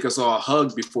make us all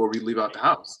hug before we leave out the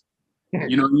house.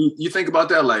 You think about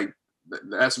that, like,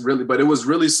 that's really, but it was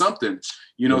really something,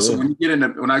 so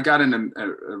when I got into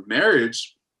a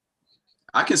marriage,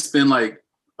 I can spend like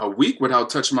a week without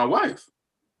touching my wife,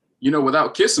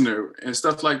 without kissing her and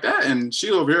stuff like that. And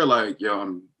she over here like,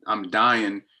 yo, I'm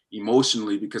dying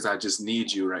emotionally because I just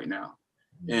need you right now.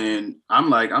 And I'm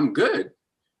like, I'm good,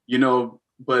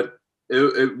 but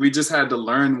we just had to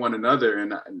learn one another,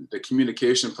 and the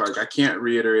communication part, I can't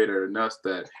reiterate it enough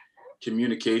that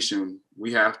communication,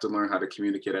 we have to learn how to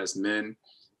communicate as men,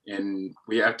 and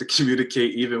we have to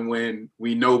communicate even when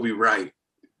we know we're right.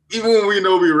 Even when we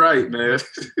know we're right, man.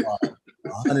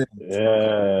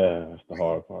 Yeah, that's the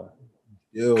hard part.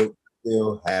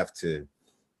 Still have to.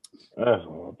 That's the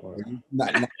hard part.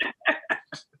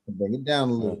 bring it down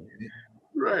a little bit.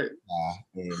 Right.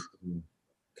 And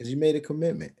because you made a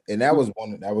commitment. And that was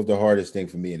the hardest thing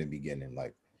for me in the beginning.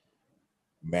 Like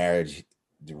marriage,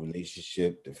 the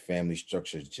relationship, the family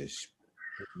structure just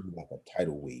like a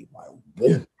tidal wave. Like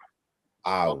boom.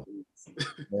 Ow.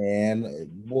 Man,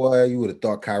 boy, you would have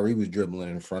thought Kyrie was dribbling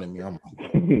in front of me. I'm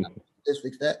like, just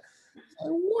fix that.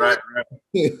 Like, what? Right.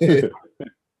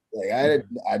 Like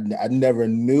I never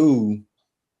knew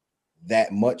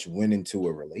that much went into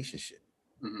a relationship.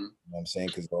 Mm-hmm. You know what I'm saying?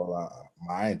 Because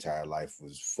my entire life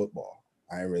was football.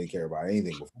 I didn't really care about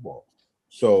anything but football.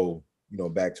 So,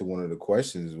 back to one of the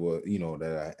questions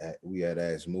that we had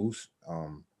asked Moose.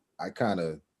 I kind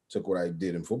of took what I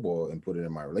did in football and put it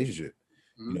in my relationship.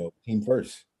 Mm-hmm. Team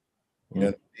first. You know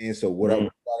what I'm saying? So what I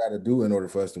got to do in order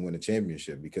for us to win a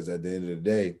championship? Because at the end of the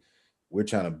day, we're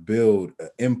trying to build an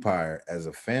empire as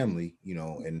a family.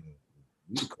 And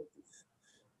we the coaches.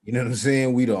 You know what I'm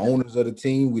saying? We the owners of the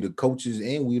team, we the coaches,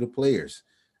 and we the players.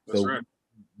 That's so right.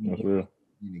 That's real.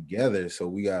 Together, so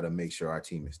we got to make sure our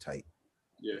team is tight.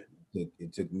 Yeah.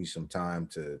 It took me some time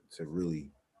to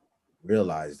really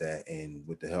realize that, and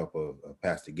with the help of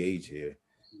Pastor Gage here,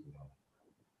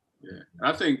 Yeah,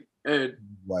 I think Ed,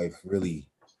 wife really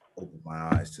opened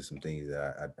my eyes to some things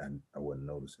that I wasn't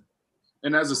noticing.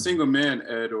 And as a single man,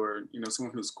 Ed, or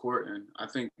someone who's courting, I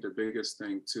think the biggest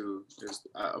thing too is,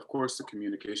 of course, the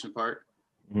communication part.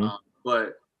 Mm-hmm.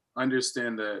 But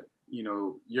understand that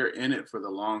you're in it for the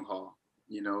long haul.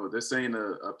 This ain't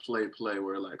a play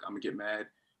where like I'm gonna get mad.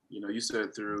 You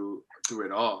said through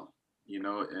it all.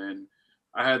 And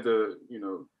I had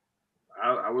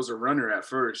I was a runner at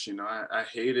first. I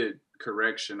hated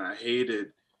correction. I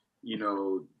hated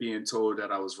being told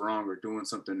that I was wrong or doing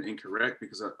something incorrect,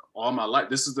 because all my life,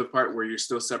 this is the part where you're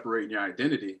still separating your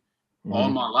identity. Mm-hmm. All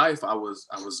my life, I was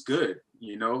good.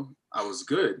 I was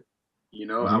good.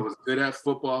 Mm-hmm. I was good at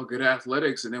football, good at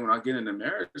athletics. And then when I get into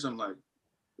marriage, I'm like,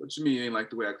 what you mean you ain't like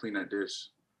the way I clean that dish?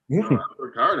 I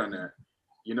worked hard on that.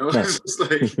 It's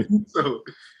like, so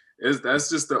that's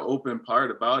just the open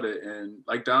part about it. And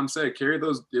like Dom said,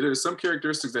 there's some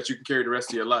characteristics that you can carry the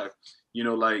rest of your life.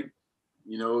 When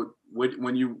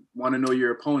you want to know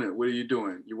your opponent, what are you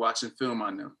doing? You're watching film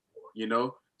on them,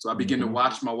 So I begin to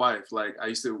watch my wife. Like I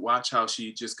used to watch how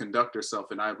she just conduct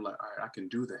herself, and I'd be like, all right, I can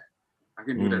do that. I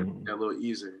can do that a little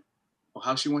easier. Well,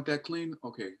 how she want that clean?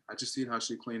 Okay, I just see how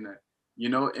she clean that,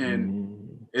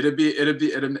 and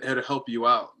it'll help you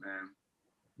out, man.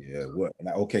 Yeah. What?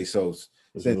 Okay. So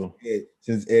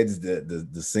since Ed's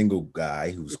the single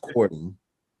guy who's courting,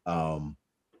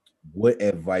 what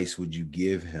advice would you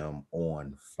give him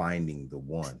on finding the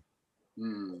one?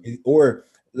 Or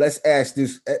let's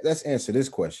answer this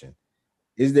question.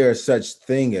 Is there such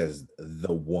thing as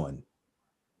the one?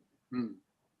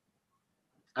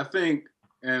 I think,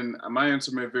 and my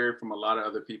answer may vary from a lot of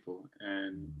other people,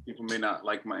 and people may not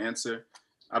like my answer.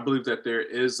 I believe that there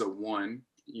is a one,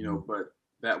 but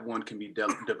that one can be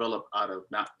developed out of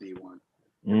not the one.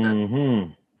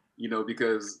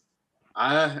 Because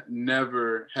I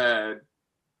never had,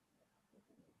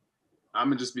 I'm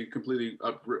gonna just be completely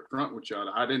upfront with y'all.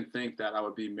 I didn't think that I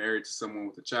would be married to someone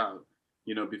with a child,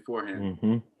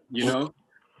 beforehand.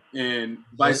 And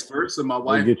vice versa. My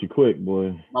wife, get you quick,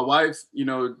 boy. My wife,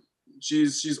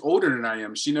 she's older than I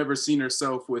am. She never seen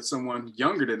herself with someone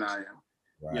younger than I am,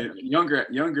 right.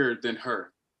 Younger than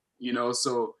her,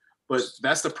 So, but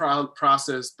that's the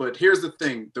process. But here's the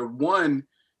thing: the one,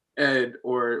 Ed,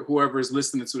 or whoever is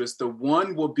listening to this, the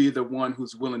one will be the one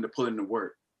who's willing to put in the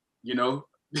work,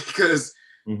 because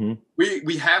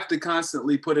we have to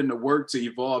constantly put in the work to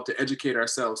evolve, to educate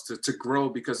ourselves, to grow.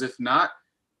 Because if not,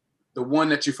 the one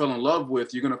that you fell in love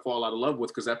with, you're gonna fall out of love with,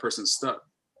 because that person's stuck.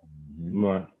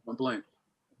 Right. Don't blame.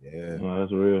 Yeah. No,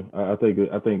 that's real. I think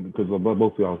because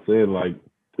both of y'all said, like,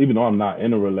 even though I'm not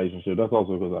in a relationship, that's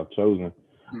also because I've chosen.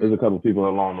 There's a couple of people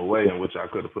along the way in which I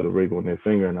could have put a ring on their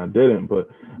finger and I didn't, but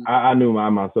I knew I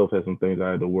myself had some things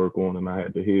I had to work on and I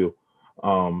had to heal.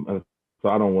 And so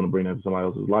I don't want to bring that to somebody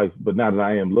else's life. But now that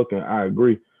I am looking, I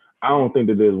agree. I don't think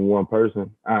that there's one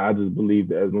person. I just believe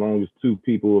that as long as two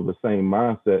people of the same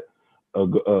mindset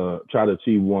try to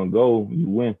achieve one goal, you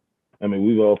win. I mean,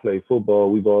 we've all played football.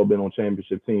 We've all been on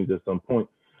championship teams at some point.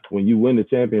 When you win the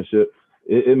championship,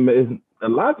 it's a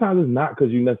lot of times it's not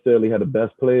because you necessarily had the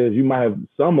best players. You might have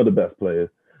some of the best players,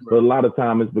 but a lot of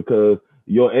time it's because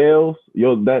your L's,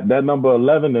 that number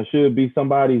 11 that should be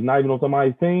somebody's not even on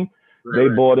somebody's team, they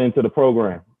bought into the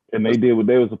program and they did what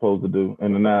they were supposed to do,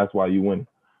 and then that's why you win.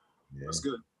 Yeah. That's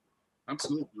good.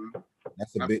 Absolutely.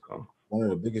 That's one of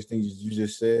the biggest things you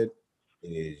just said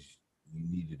is you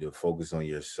needed to focus on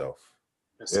yourself.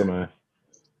 Yeah, man.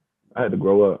 I had to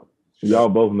grow up. Y'all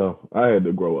both know I had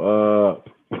to grow up.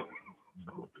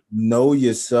 Know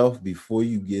yourself before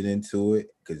you get into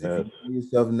it, because if Yes. you know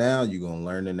yourself now, you're gonna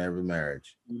learn in every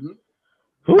marriage.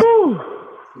 Whew.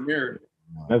 Mirror.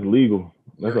 That's legal.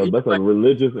 That's Yeah, a like,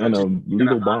 religious and a you're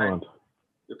legal gonna hide bond.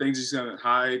 the things he's gonna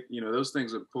hide, those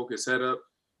things will poke his head up,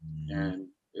 Mhm. and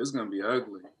it's gonna be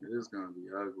ugly. It is gonna be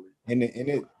ugly. And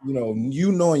it,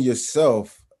 you knowing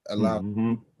yourself allows Mm-hmm.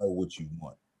 you to know what you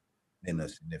want in a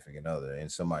significant other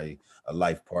and somebody, a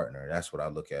life partner. That's what I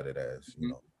look at it as.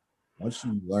 Mhm. Once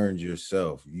you learned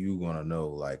yourself, you're gonna know,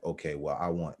 like, okay, well, I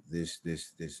want this,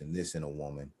 and this in a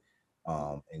woman.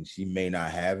 And she may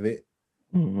not have it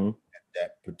Mm-hmm. at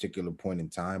that particular point in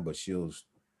time, but she'll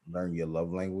learn your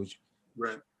love language.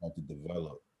 Right. Have to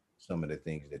develop some of the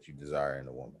things that you desire in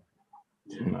a woman.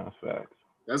 Yeah. Nah, facts.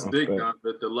 That's That's big, facts. Don,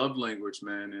 but the love language,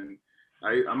 man, and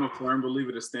I'm a firm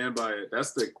believer to stand by it.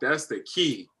 That's the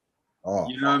key. Oh,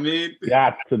 You know what I mean?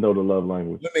 Got to know the love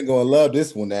language. women gonna love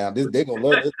this one now. They gonna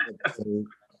love this episode.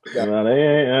 Nah,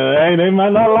 they might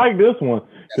not like this one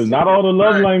because not all the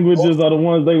love Right. languages are the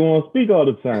ones they want to speak all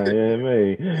the time. Yeah,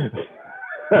 man.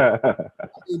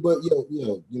 But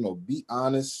be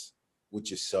honest with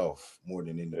yourself more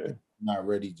than anything. Yeah. If you're not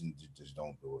ready, just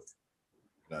don't do it.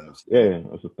 You know what I'm saying?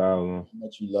 Yeah, that's 1,000. How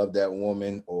much you love that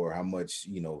woman, or how much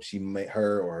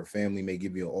her or her family may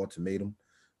give you an ultimatum.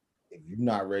 If you're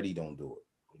not ready, don't do it.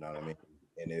 You know what I mean?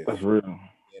 And if That's real. you're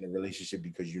in a relationship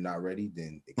because you're not ready,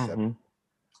 then accept it. All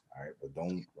right, but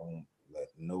don't let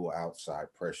no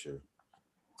outside pressure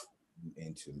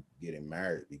into getting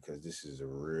married, because this is a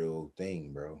real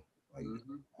thing, bro. Like,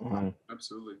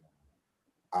 Absolutely.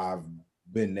 I've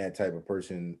been that type of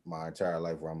person my entire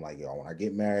life where I'm like, yo, when I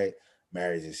get married,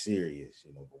 marriage is serious,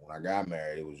 But when I got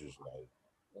married, it was just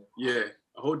like, yeah,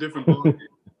 a whole different ballgame.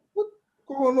 What's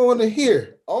going on in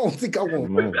here? I don't think I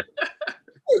want.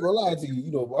 I ain't gonna lie to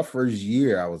you. My first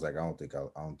year, I was like, I don't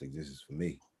think this is for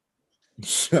me.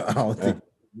 I don't think it's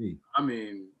for me. I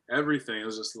mean, everything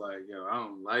was just like, yo, I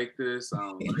don't like this. I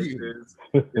don't like this.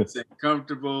 It's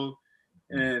uncomfortable.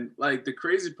 And like the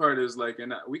crazy part is like,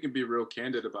 and we can be real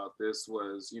candid about this,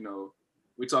 was,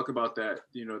 we talk about that,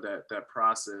 that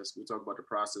process. We talk about the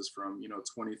process from,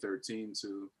 2013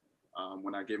 to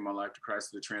when I gave my life to Christ,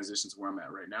 to the transition to where I'm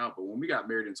at right now. But when we got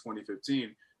married in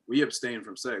 2015, we abstained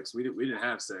from sex. We didn't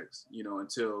have sex,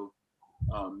 until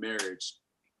marriage.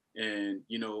 And,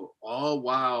 all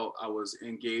while I was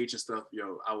engaged and stuff,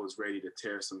 I was ready to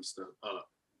tear some stuff up.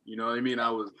 You know what I mean? I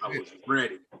was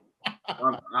ready.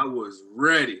 I was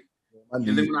ready. And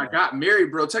then when I got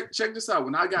married, bro, check this out.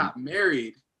 When I got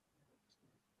married,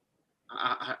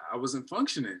 I wasn't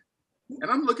functioning. And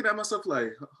I'm looking at myself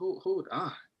like, hold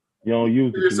on. You don't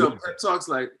use yourself pep talks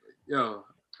like, yo,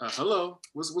 hello,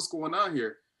 what's going on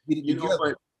here?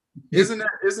 But isn't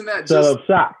that just shut up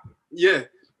shop? Yeah.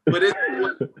 But it's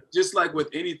just like with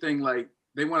anything, like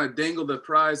they want to dangle the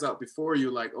prize out before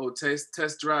you, like, oh,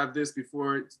 test drive this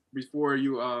before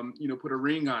you put a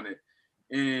ring on it.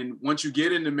 And once you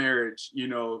get into marriage,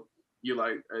 you're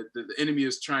like the enemy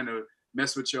is trying to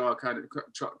mess with y'all, kind of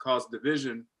cause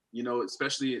division,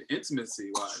 especially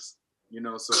intimacy wise,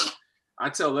 So I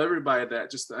tell everybody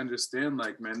that just to understand,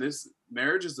 like, man, this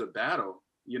marriage is a battle.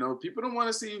 People don't want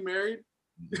to see you married.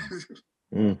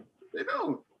 They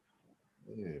don't.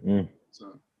 Yeah.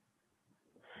 So.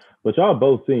 But y'all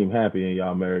both seem happy in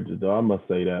y'all marriages, though. I must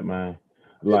say that, man.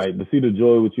 Like, to see the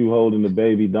joy with you holding the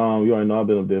baby, Dom, you already know I've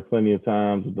been up there plenty of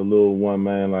times with the little one,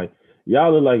 man. Like,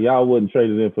 y'all look like y'all wouldn't trade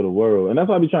it in for the world. And that's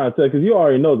what I be trying to tell, because you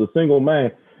already know the single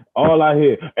man, all I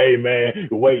hear, hey, man,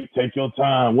 wait, take your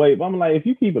time, wait. But I'm like, if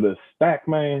you keep it a stack,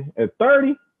 man, at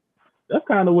 30, that's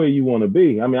kind of where you want to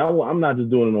be. I mean, I'm not just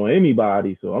doing it on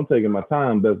anybody, so I'm taking my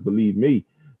time, best believe me.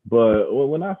 But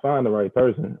when I find the right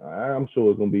person, I'm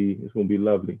sure it's gonna be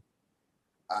lovely.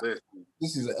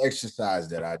 This is an exercise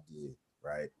that I did,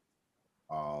 right?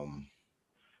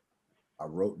 I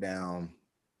wrote down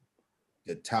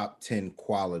the top 10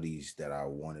 qualities that I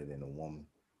wanted in a woman.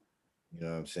 You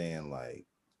know what I'm saying? Like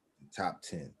the top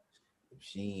 10. If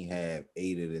she ain't have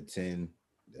 8 of the 10,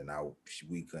 then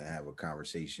we couldn't have a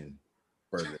conversation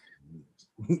further.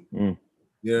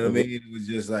 You know what I mean? It was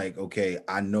just like, okay,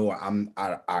 I know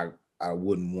I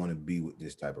wouldn't want to be with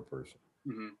this type of person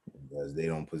because they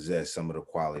don't possess some of the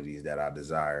qualities that I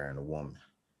desire in a woman.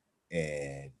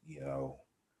 And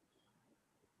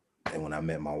and when I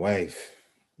met my wife,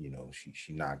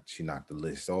 she knocked the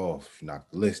list off. She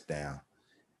knocked the list down,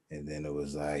 and then it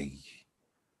was like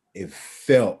it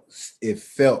felt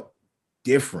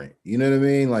different. You know what I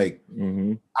mean? Like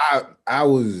I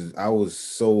was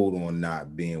sold on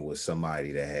not being with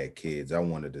somebody that had kids. I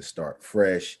wanted to start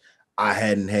fresh. I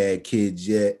hadn't had kids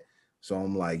yet, So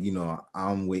I'm like,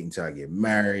 I'm waiting till I get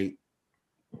married.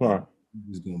 Right.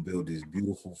 We're just gonna build this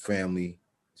beautiful family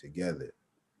together.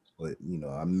 But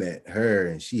I met her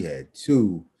and she had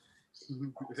two.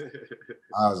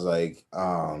 I was like,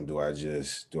 do I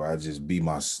just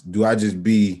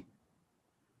be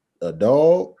a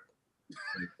dog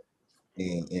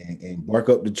and bark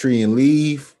up the tree and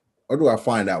leave, or do I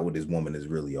find out what this woman is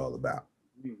really all about?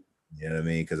 You know what I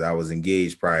mean? Because I was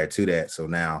engaged prior to that, so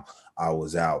now I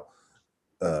was out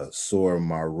soaring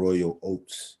my royal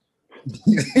oats.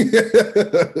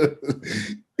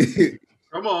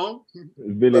 Come on,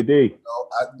 Billy D.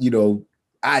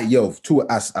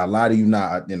 I lie to you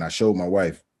not. Then I showed my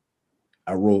wife.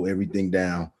 I wrote everything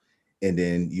down, and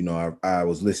then I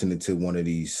was listening to one of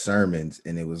these sermons,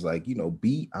 and it was like,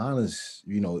 be honest.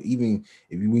 Even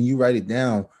when you write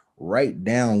down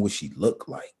what she looked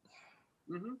like.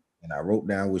 Mm-hmm. And I wrote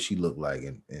down what she looked like,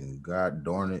 and God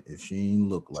darn it, if she ain't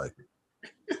look like it.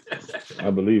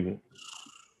 I believe it.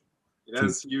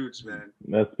 That's huge, man.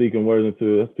 That's speaking words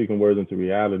into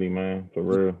reality, man. For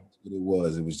real. It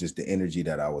was just the energy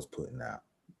that I was putting out.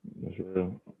 That's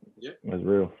real. Yeah, that's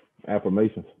real.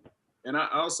 Affirmations. And I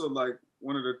also like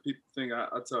one of the thing I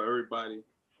tell everybody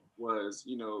was,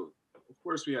 of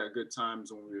course we had good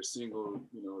times when we were single,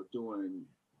 doing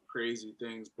crazy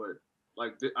things, but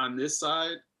like on this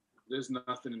side, there's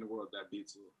nothing in the world that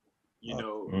beats it.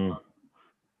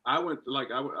 I went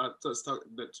let's talk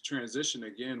the transition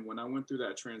again. When I went through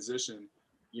that transition,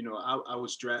 I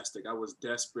was drastic. I was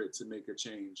desperate to make a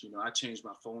change. I changed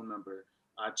my phone number.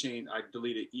 I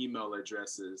deleted email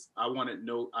addresses. I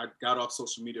got off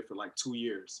social media for like 2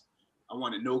 years. I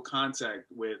wanted no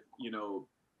contact with,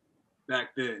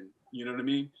 back then, you know what I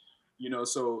mean?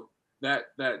 So that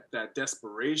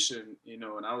desperation,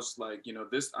 and I was like,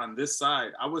 this on this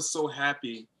side, I was so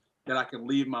happy that I can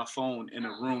leave my phone in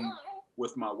a room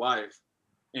with my wife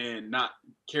and not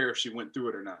care if she went through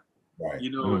it or not. Right.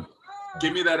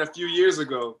 Give me that a few years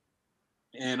ago.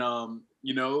 And,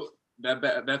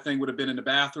 that thing would have been in the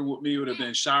bathroom with me, would have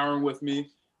been showering with me.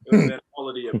 It would have been all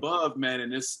of the above, man.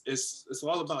 And it's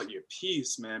all about your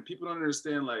peace, man. People don't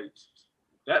understand, like,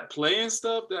 that playing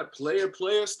stuff, that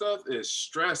player stuff is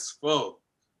stressful.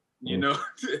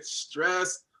 It's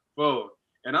stressful.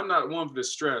 And I'm not one for the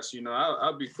stress.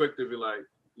 I'll be quick to be like,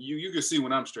 you can see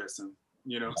when I'm stressing,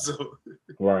 so.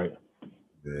 Right.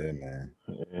 Yeah, man.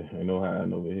 Ain't no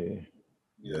hiding over here.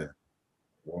 Yeah.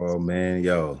 Well, man,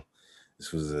 yo,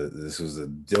 this was a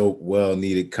dope,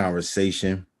 well-needed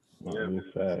conversation. Big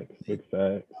facts.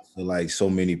 I feel like so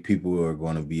many people are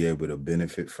going to be able to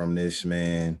benefit from this,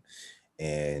 man.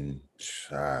 And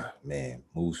man,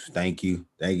 Moose, thank you.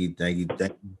 Thank you.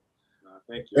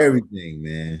 Everything,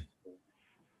 man.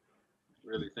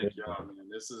 Really, thank y'all, man.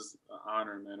 This is an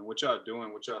honor, man. And what y'all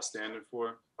doing, what y'all standing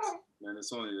for, man,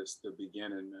 it's only just the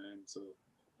beginning, man. So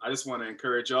I just want to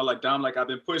encourage y'all, like Dom, like I've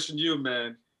been pushing you,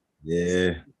 man.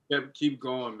 Yeah. Keep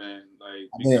going, man. Like,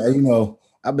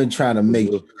 I've been trying to make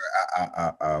sure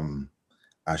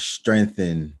I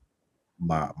strengthen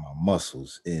my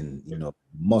muscles, and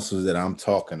muscles that I'm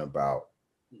talking about.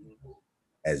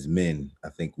 As men, I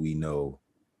think we know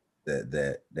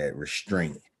that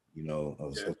restraint,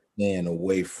 of staying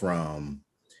away from,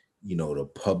 the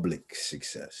public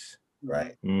success,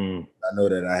 right? I know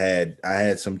that I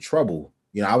had some trouble.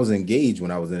 I was engaged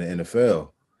when I was in the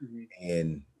NFL,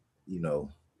 and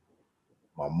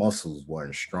my muscles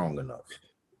weren't strong enough.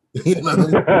 I'm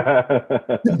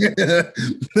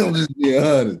just being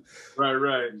honest.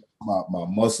 Right. My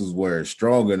muscles weren't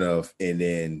strong enough, and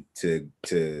then to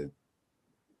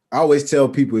I always tell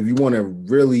people, if you want to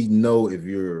really know if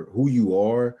you're who you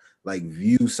are, like,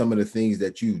 view some of the things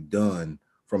that you've done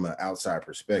from an outside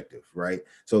perspective, right?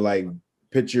 So, like,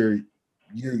 picture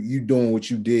you doing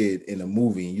what you did in a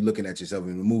movie, and you looking at yourself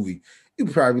in the movie, you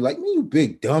probably be like, "Man, you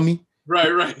big dummy." Right.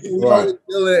 You're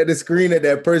still at the screen at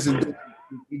that person doing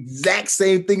the exact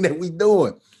same thing that we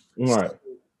doing. Right. So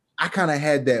I kind of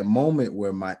had that moment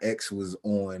where my ex was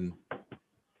on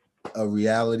a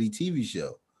reality TV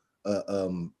show,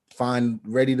 Find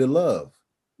Ready to Love.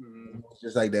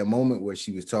 Just like that moment where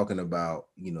she was talking about,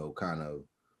 kind of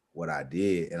what I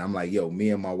did. And I'm like, yo, me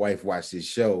and my wife watched this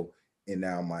show, and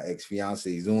now my ex-fiance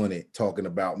is on it talking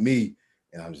about me.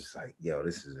 And I'm just like, yo,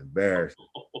 this is embarrassing.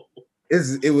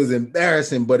 It was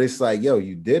embarrassing, but it's like, yo,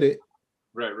 you did it.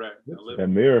 Right. That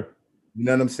mirror. You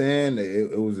know what I'm saying?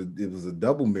 It was a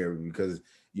double mirror, because,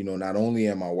 not only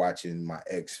am I watching my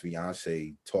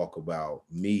ex-fiance talk about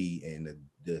me and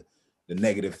the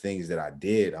negative things that I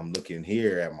did, I'm looking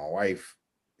here at my wife,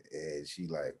 and she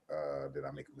like, did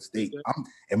I make a mistake?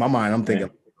 In my mind, I'm thinking,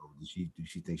 do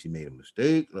she think she made a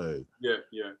mistake? Like,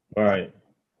 yeah. Right.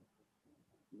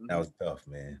 that was tough,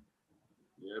 man.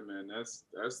 Yeah, man, that's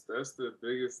the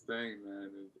biggest thing, man,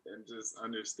 and just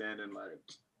understanding, like,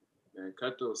 man,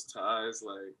 cut those ties,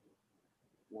 like,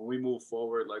 when we move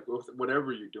forward, like,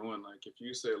 whatever you're doing, like, if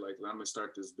you say, like, I'm gonna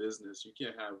start this business, you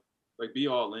can't have, like, be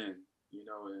all in, you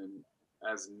know, and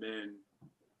as men,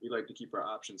 we like to keep our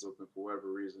options open for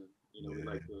whatever reason, you know, we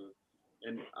like to,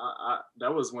 and I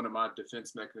that was one of my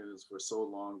defense mechanisms for so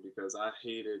long, because I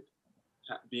hated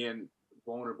being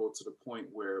vulnerable to the point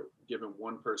where giving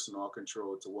one person all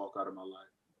control to walk out of my life.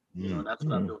 You know, and that's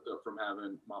what I built up from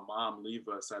having my mom leave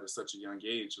us at such a young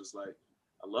age. It was like,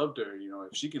 I loved her, you know,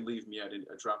 if she can leave me at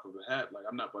a drop of a hat, like,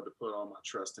 I'm not about to put all my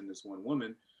trust in this one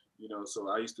woman, you know, so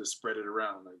I used to spread it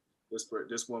around, like,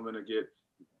 this woman will get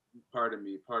part of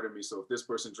me. So if this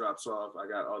person drops off, I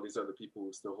got all these other people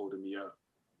who still holding me up,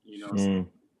 you know. So,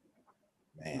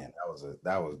 man,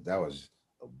 that was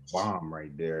a bomb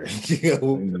right there.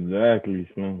 Exactly,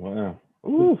 man. Wow.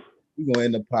 Oof. We're gonna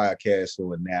end the podcast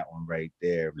on that one right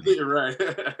there, man. you're right.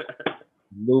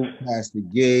 Luke, Pastor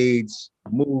Gage,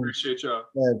 Moose, Appreciate y'all.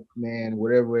 man,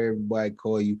 whatever everybody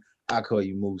call you, I call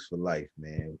you Moose for life,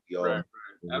 man. We all Right.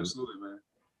 Absolutely, man.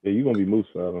 Yeah, you're gonna be Moose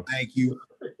forever. Thank you.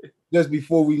 Just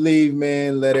before we leave,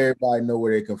 man, let everybody know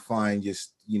where they can find your,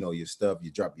 you know, your stuff.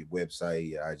 You drop your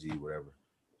website, your IG, whatever.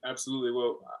 Absolutely.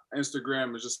 Well,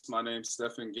 Instagram is just my name,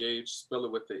 Stephen Gage. Spell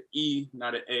it with the E,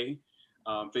 not an A.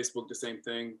 Facebook, the same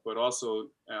thing. But also,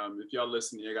 if y'all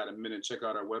listen, you got a minute, check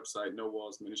out our website,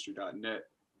 nowallsministry.net.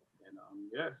 And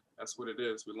yeah, that's what it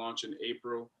is. We launch in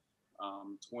April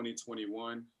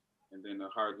 2021, and then a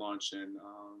hard launch in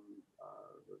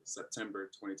September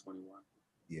 2021.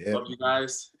 Yeah. Love you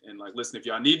guys. And, like, listen, if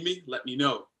y'all need me, let me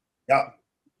know. Yeah.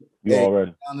 You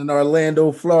already. Down in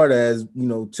Orlando, Florida, as you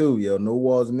know, too, yo. No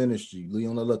Walls Ministry. Be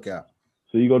on the lookout.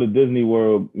 So you go to Disney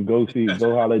World, go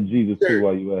holler at Jesus too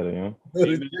while you at it, huh?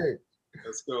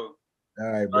 Let's go.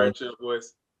 All right, bro. All right, chill,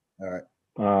 boys. All right.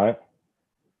 All right.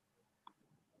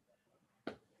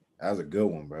 That was a good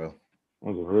one, bro.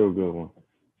 That was a real good one.